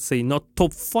 let's say, not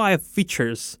top 5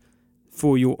 features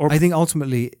for you. Or I think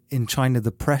ultimately in China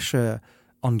the pressure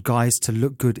on guys to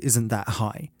look good isn't that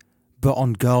high, but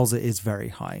on girls it is very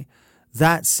high.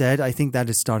 That said, I think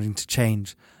that is starting to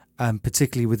change,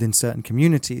 particularly within certain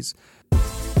communities.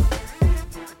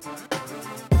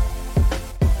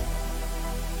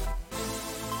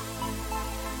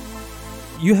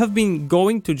 You have been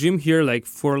going to gym here like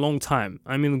for a long time.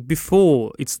 I mean,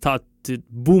 before it started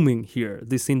booming here,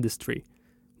 this industry.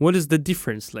 What is the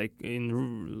difference like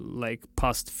in like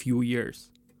past few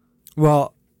years?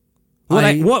 Well,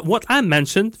 what I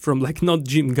mentioned from like not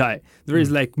gym guy, there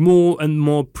is like more and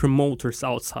more promoters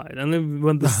outside, and then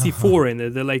when they see foreigner,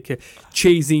 they're like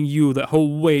chasing you the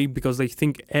whole way because they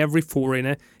think every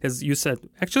foreigner, as you said,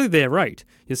 actually they're right.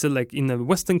 You said like in the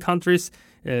Western countries,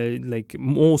 like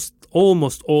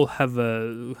almost all have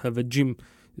a gym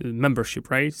membership,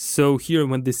 right? So here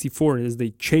when they see foreigners,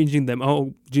 they changing them.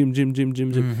 Oh, gym.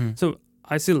 So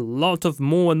I see a lot of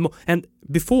more and more, and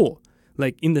before.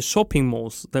 Like in the shopping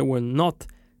malls, there were not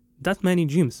that many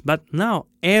gyms. But now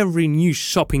every new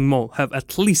shopping mall have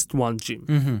at least one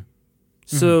gym.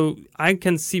 So I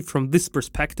can see from this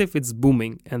perspective, it's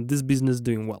booming and this business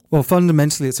doing well. Well,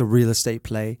 fundamentally, it's a real estate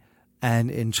play.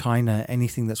 And in China,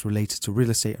 anything that's related to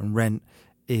real estate and rent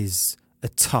is a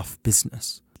tough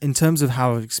business. In terms of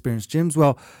how I've experienced gyms,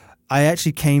 well, I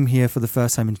actually came here for the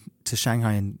first time to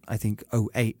Shanghai in, I think,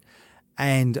 2008.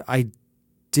 And I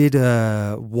did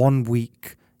a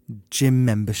 1-week gym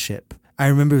membership. I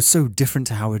remember it was so different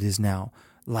to how it is now.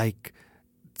 Like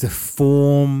the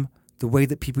form, the way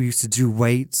that people used to do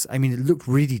weights. I mean, it looked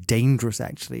really dangerous,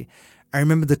 actually. I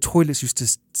remember the toilets used to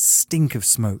stink of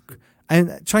smoke.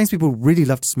 And Chinese people really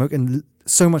love to smoke, and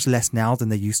so much less now than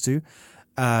they used to.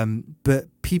 But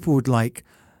people would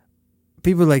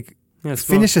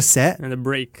finish a set and a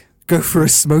break. Go for a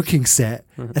smoking set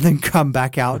and then come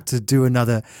back out to do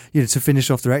another, to finish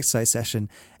off their exercise session.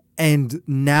 And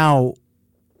now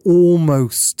I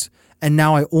almost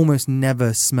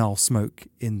never smell smoke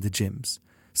in the gyms.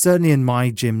 Certainly in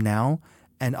my gym now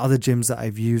and other gyms that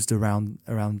I've used around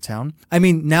town. I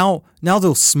mean, now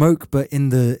they'll smoke, but in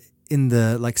the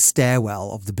like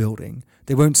stairwell of the building.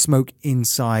 They won't smoke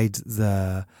inside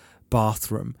the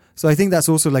bathroom. So I think that's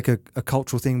also like a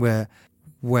cultural thing where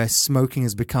smoking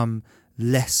has become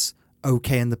less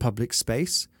okay in the public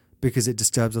space because it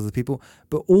disturbs other people.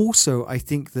 But also, I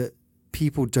think that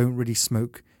people don't really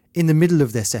smoke in the middle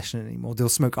of their session anymore. They'll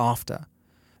smoke after.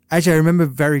 Actually, I remember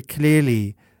very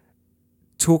clearly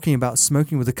talking about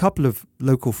smoking with a couple of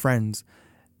local friends,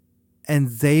 and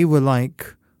they were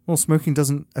like, well, smoking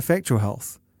doesn't affect your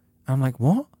health. And I'm like,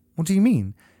 what? What do you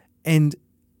mean? And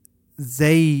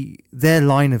their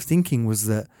line of thinking was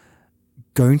that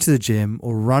going to the gym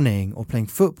or running or playing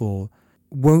football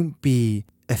won't be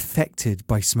affected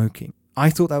by smoking. I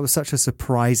thought that was such a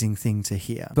surprising thing to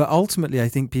hear. But ultimately, I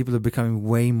think people are becoming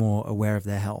way more aware of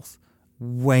their health,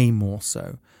 way more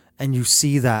so. And you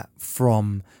see that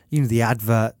from, the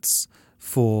adverts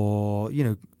for,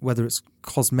 whether it's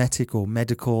cosmetic or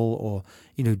medical or,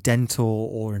 dental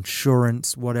or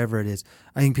insurance, whatever it is.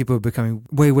 I think people are becoming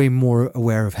way, way more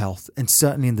aware of health, and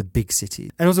certainly in the big cities.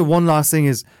 And also one last thing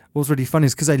is, what's really fun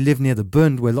is because I live near the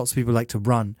Bund where lots of people like to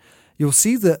run, you'll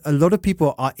see that a lot of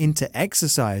people are into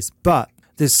exercise, but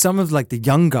there's some of like the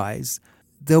young guys,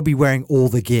 they'll be wearing all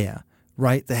the gear,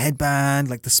 right? The headband,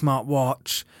 like the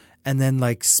smartwatch, and then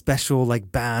like special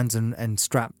like bands and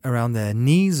strap around their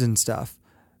knees and stuff.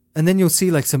 And then you'll see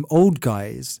like some old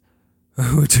guys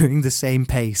who are doing the same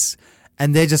pace,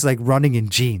 and they're just like running in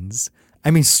jeans. I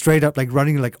mean, straight up like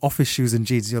running like office shoes and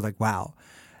jeans. You're like, wow.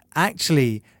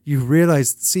 Actually, you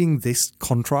realize seeing this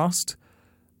contrast,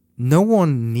 no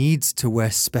one needs to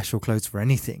wear special clothes for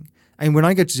anything. I mean, when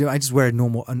I go to gym, I just wear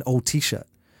an old t-shirt,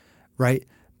 right?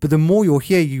 But the more you're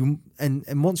here,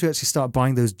 and once you actually start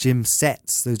buying those gym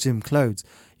sets, those gym clothes,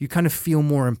 you kind of feel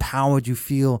more empowered. You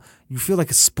feel like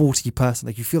a sporty person.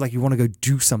 Like you feel like you want to go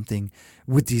do something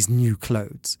with these new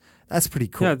clothes. That's pretty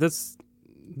cool. Yeah, that's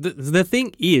the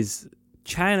thing is,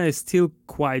 China is still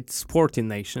quite sporty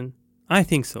nation. I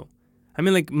think so. I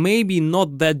mean, like maybe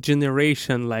not that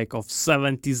generation like of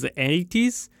 70s,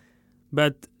 80s,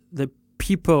 but the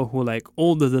people who like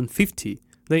older than 50,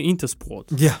 they're into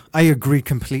sport. Yeah, I agree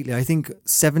completely. I think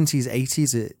 70s,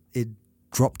 80s, it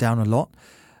dropped down a lot.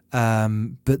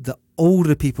 But the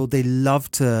older people, they love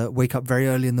to wake up very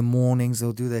early in the mornings.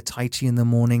 They'll do their Tai Chi in the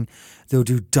morning. They'll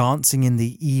do dancing in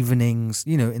the evenings,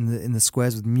 in the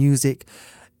squares with music.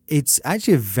 It's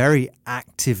actually a very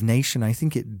active nation. I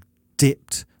think it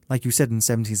dipped, like you said, in the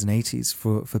 70s and 80s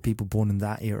for people born in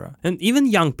that era. And even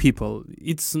young people,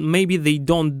 it's maybe they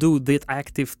don't do that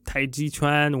active Tai Chi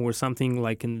Chuan or something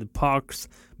like in the parks,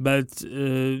 but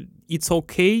it's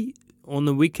okay on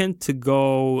the weekend to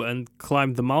go and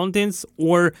climb the mountains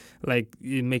or like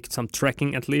make some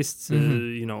trekking at least,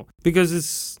 because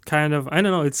it's kind of, I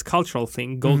don't know, it's cultural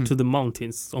thing. Go to the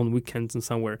mountains on weekends and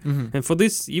somewhere. And for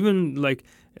this, even like,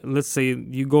 let's say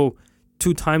you go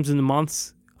 2 times in a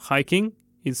month hiking,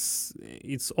 it's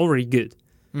already good.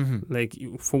 Like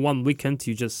for one weekend,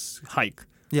 you just hike.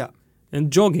 Yeah. And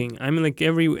jogging, I mean, like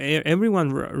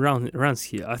everyone runs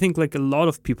here. I think like a lot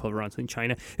of people run in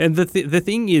China. And the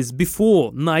thing is,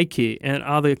 before Nike and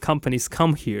other companies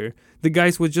come here, the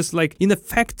guys were just like in the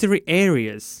factory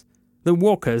areas. The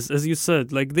workers, as you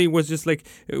said, like they was just like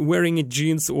wearing a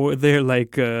jeans or their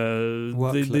like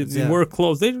work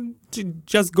clothes. They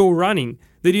just go running.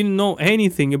 They didn't know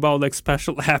anything about like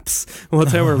special apps,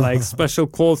 whatever, like special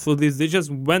clothes for this. They just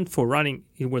went for running.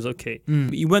 It was okay.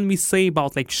 When we say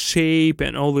about like shape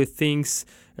and all the things,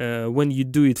 when you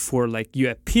do it for like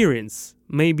your appearance,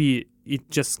 maybe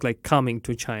it just like coming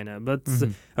to China. But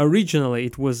originally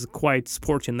it was quite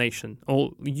sporty nation.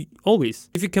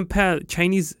 Always. If you compare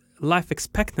Chinese life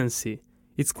expectancy,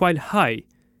 it's quite high.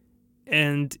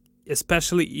 And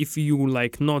especially if you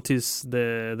like notice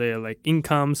the like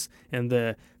incomes and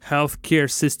the healthcare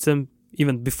system,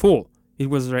 even before it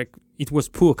was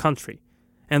poor country,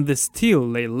 and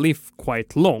they live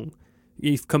quite long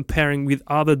if comparing with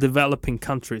other developing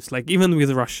countries, like even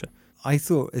with Russia. I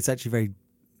thought it's actually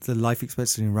the life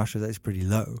expectancy in Russia is pretty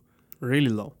low. Really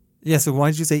low. Yeah, so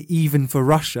why did you say even for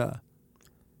Russia?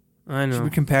 I know. Should we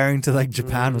be comparing to like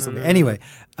Japan or something? Anyway,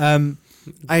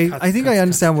 I think I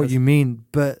understand what you mean,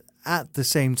 but at the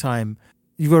same time,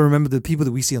 you've got to remember the people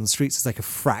that we see on the streets is like a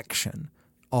fraction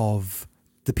of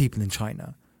the people in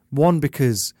China. One,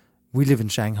 because we live in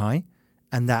Shanghai,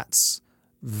 and that's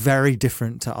very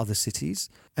different to other cities.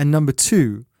 And number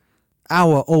two,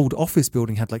 our old office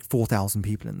building had like 4,000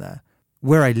 people in there.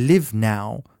 Where I live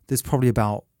now, there's probably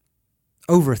about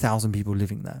over 1,000 people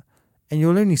living there. And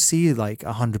you'll only see like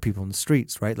 100 people on the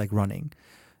streets, right? Like running.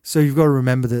 So you've got to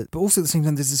remember that. But also at the same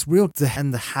time, there's this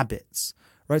the habits.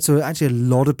 Right, so actually a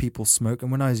lot of people smoke. And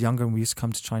when I was younger and we used to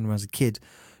come to China when I was a kid,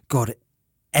 God,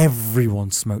 everyone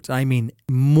smoked. I mean,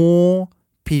 more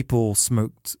people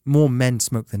smoked, more men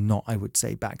smoked than not, I would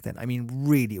say back then. I mean,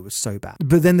 really, it was so bad.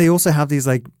 But then they also have these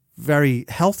like very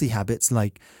healthy habits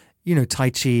like, Tai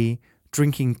Chi,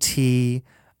 drinking tea,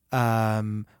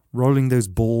 rolling those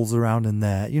balls around in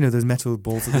there, those metal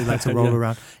balls that they like to roll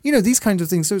around. These kinds of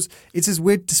things. So it's this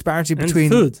weird disparity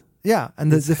between... And food. Yeah,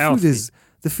 and the food is...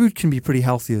 The food can be pretty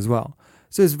healthy as well.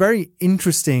 So it's very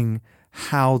interesting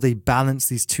how they balance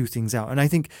these two things out. And I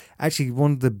think actually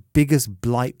one of the biggest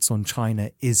blights on China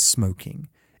is smoking.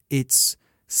 It's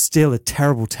still a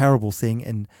terrible, terrible thing.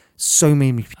 And so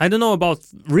many. I don't know about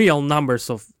real numbers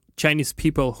of Chinese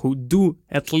people who do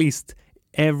at least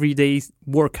everyday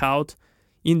workout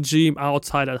in gym,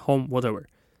 outside, at home, whatever.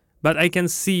 But I can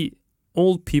see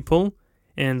old people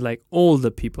and like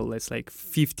older people, that's like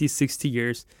 50, 60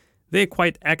 years, they're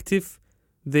quite active.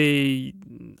 They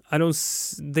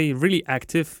really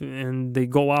active and they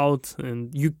go out,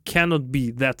 and you cannot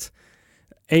be that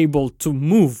able to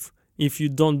move if you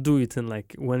don't do it in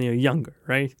like when you're younger,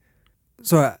 right?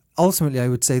 So ultimately, I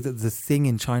would say that the thing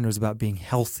in China is about being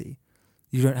healthy.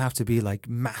 You don't have to be like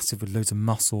massive with loads of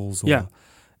muscles or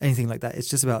anything like that. It's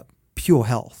just about pure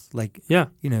health. Like,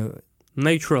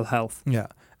 natural health. Yeah.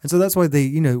 And so that's why they,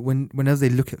 whenever they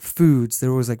look at foods,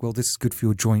 they're always like, well, this is good for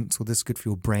your joints, or this is good for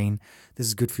your brain, this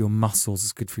is good for your muscles, this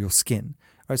is good for your skin.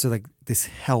 Right? So like this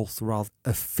health, rather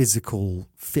a physical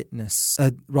fitness,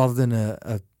 rather than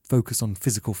a focus on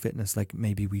physical fitness like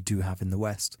maybe we do have in the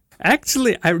West.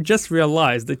 Actually, I just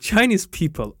realized that Chinese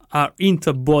people are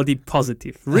into body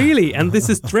positive. Really? And this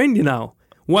is trendy now.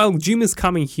 While gym is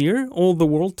coming here, all the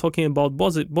world talking about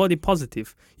body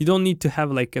positive. You don't need to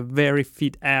have like a very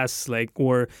fit ass, like,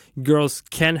 or girls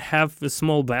can have a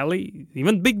small belly.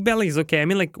 Even big belly is okay. I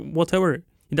mean, like, whatever.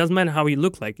 It doesn't matter how you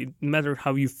look like. It matters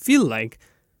how you feel like.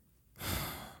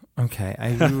 Okay.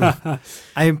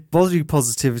 Body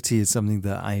positivity is something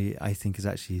that I think is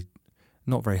actually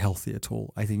not very healthy at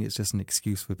all. I think it's just an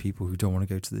excuse for people who don't want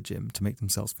to go to the gym to make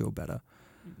themselves feel better.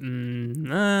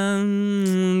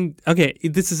 Okay,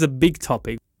 this is a big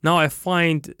topic. Now I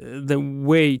find the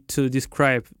way to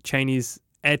describe Chinese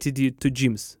attitude to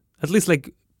gyms, at least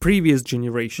like previous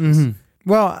generations. Mm-hmm.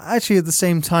 Well, actually, at the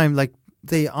same time, like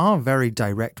they are very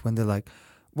direct when they're like,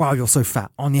 "Wow, you're so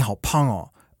fat. Oh, 你好胖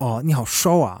哦. Oh, 你好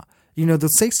瘦啊." They'll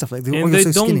say stuff like, and "Oh, they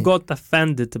you're so skinny." don't got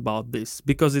offended about this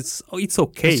because it's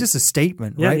okay. It's just a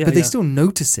statement, right? But they still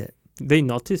notice it. They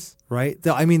notice, right?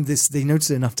 I mean, they notice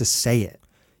it enough to say it.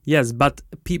 Yes, but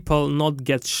people not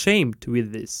get shamed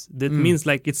with this. That means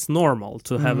like it's normal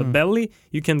to have a belly.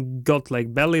 You can got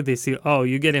like belly. They say, "Oh,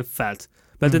 you're getting fat,"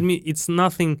 but that means it's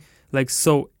nothing like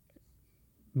so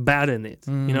bad in it.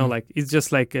 Like it's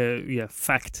just like a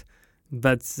fact.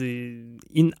 But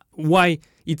in why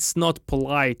it's not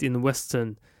polite in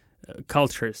Western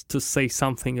cultures to say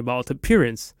something about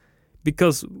appearance,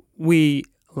 because we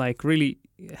like really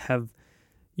have,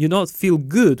 you don't feel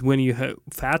good when you have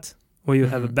fat or you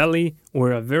have a belly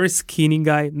or a very skinny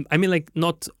guy. I mean, like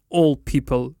not all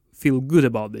people feel good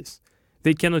about this.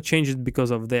 They cannot change it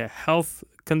because of their health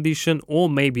condition, or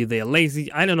maybe they're lazy.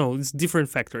 I don't know. It's different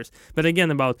factors. But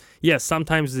again,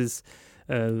 sometimes this,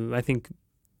 I think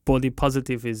body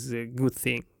positive is a good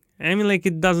thing. I mean, like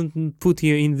it doesn't put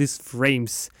you in these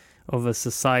frames of a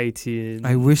society.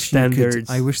 I wish standards.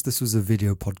 I wish this was a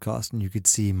video podcast and you could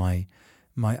see my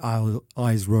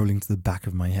eyes rolling to the back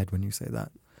of my head when you say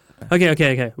that.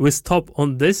 Okay. We stop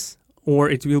on this, or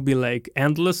it will be like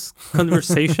endless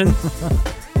conversation.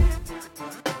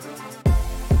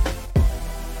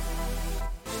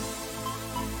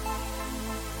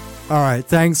 All right.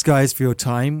 Thanks, guys, for your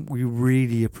time. We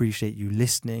really appreciate you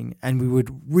listening, and we would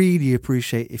really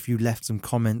appreciate if you left some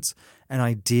comments and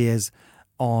ideas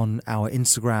on our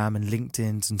Instagram and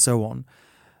LinkedIn's and so on.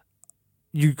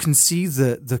 You can see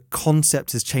that the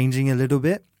concept is changing a little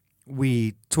bit.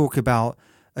 We talk about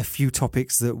a few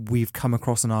topics that we've come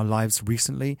across in our lives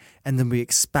recently, and then we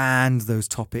expand those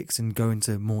topics and go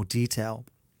into more detail.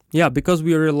 Yeah, because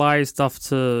we realized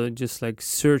after just like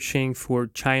searching for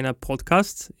China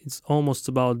podcasts, it's almost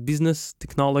about business,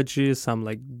 technology, some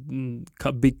like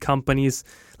big companies,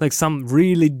 like some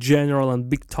really general and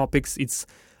big topics. It's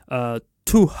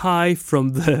too high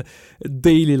from the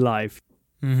daily life.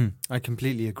 I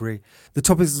completely agree. The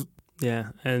topics... Yeah,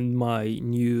 and my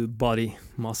new body,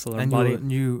 muscle and body.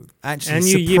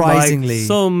 Surprisingly...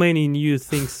 so many new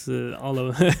things all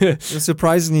over. A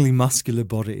surprisingly muscular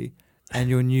body. And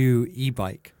your new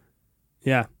e-bike.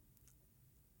 Yeah.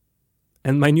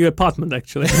 And my new apartment,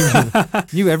 actually.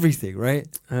 New everything, right?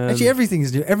 Actually, everything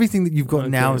is new. Everything that you've got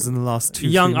now is in the last 2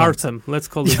 Young 3 months. Artem. Let's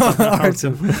call it Young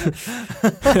Artem.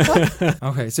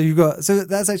 Okay, so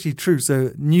that's actually true.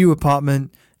 So new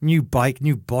apartment, new bike,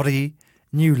 new body,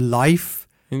 new life.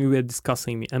 And we were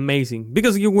discussing amazing,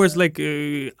 because you were like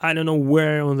I don't know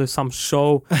where on some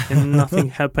show and nothing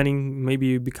happening. Maybe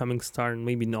you're becoming star and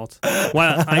maybe not.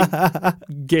 While I'm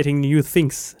getting new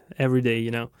things every day,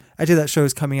 Actually, that show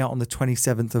is coming out on the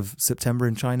 27th of September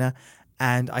in China,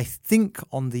 and I think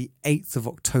on the 8th of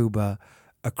October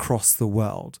across the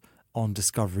world on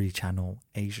Discovery Channel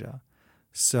Asia.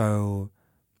 So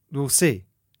we'll see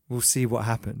what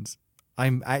happens.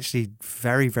 I'm actually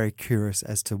very, very curious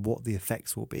as to what the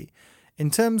effects will be in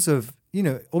terms of,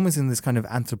 almost in this kind of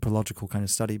anthropological kind of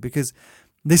study, because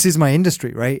this is my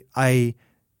industry, right? I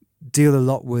deal a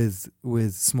lot with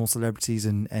small celebrities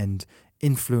and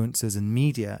influencers and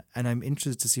media, and I'm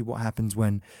interested to see what happens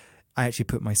when I actually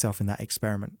put myself in that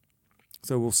experiment.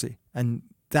 So we'll see. And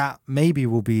that maybe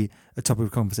will be a topic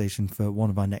of conversation for one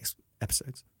of our next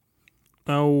episodes.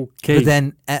 Okay. But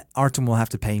then Artem will have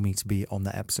to pay me to be on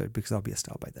that episode because I'll be a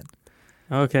star by then.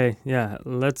 Okay, yeah,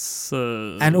 let's...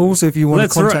 and also, if you want to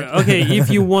contact... okay, if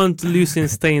you want Lucian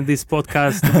stay in this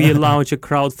podcast, we launch a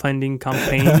crowdfunding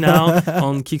campaign now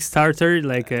on Kickstarter,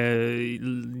 like a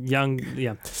young...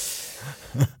 Yeah.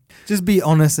 Just be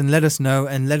honest and let us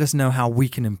know how we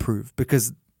can improve,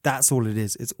 because that's all it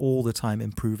is. It's all the time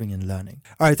improving and learning.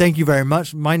 All right, thank you very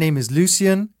much. My name is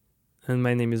Lucian. And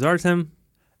my name is Artem.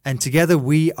 And together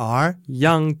we are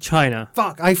Young China.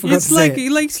 Fuck, I forgot to say it.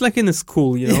 It's like in a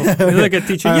school, It's like a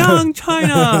teacher. Young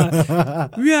China.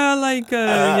 We are like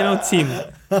team.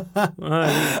 All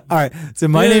right. So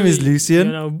my name is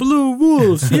Lucian. Blue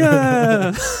Wolves.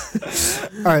 Yeah.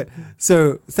 All right.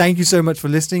 So thank you so much for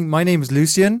listening. My name is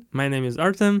Lucian. My name is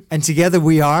Artem. And together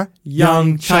we are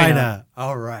Young China.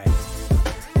 All right.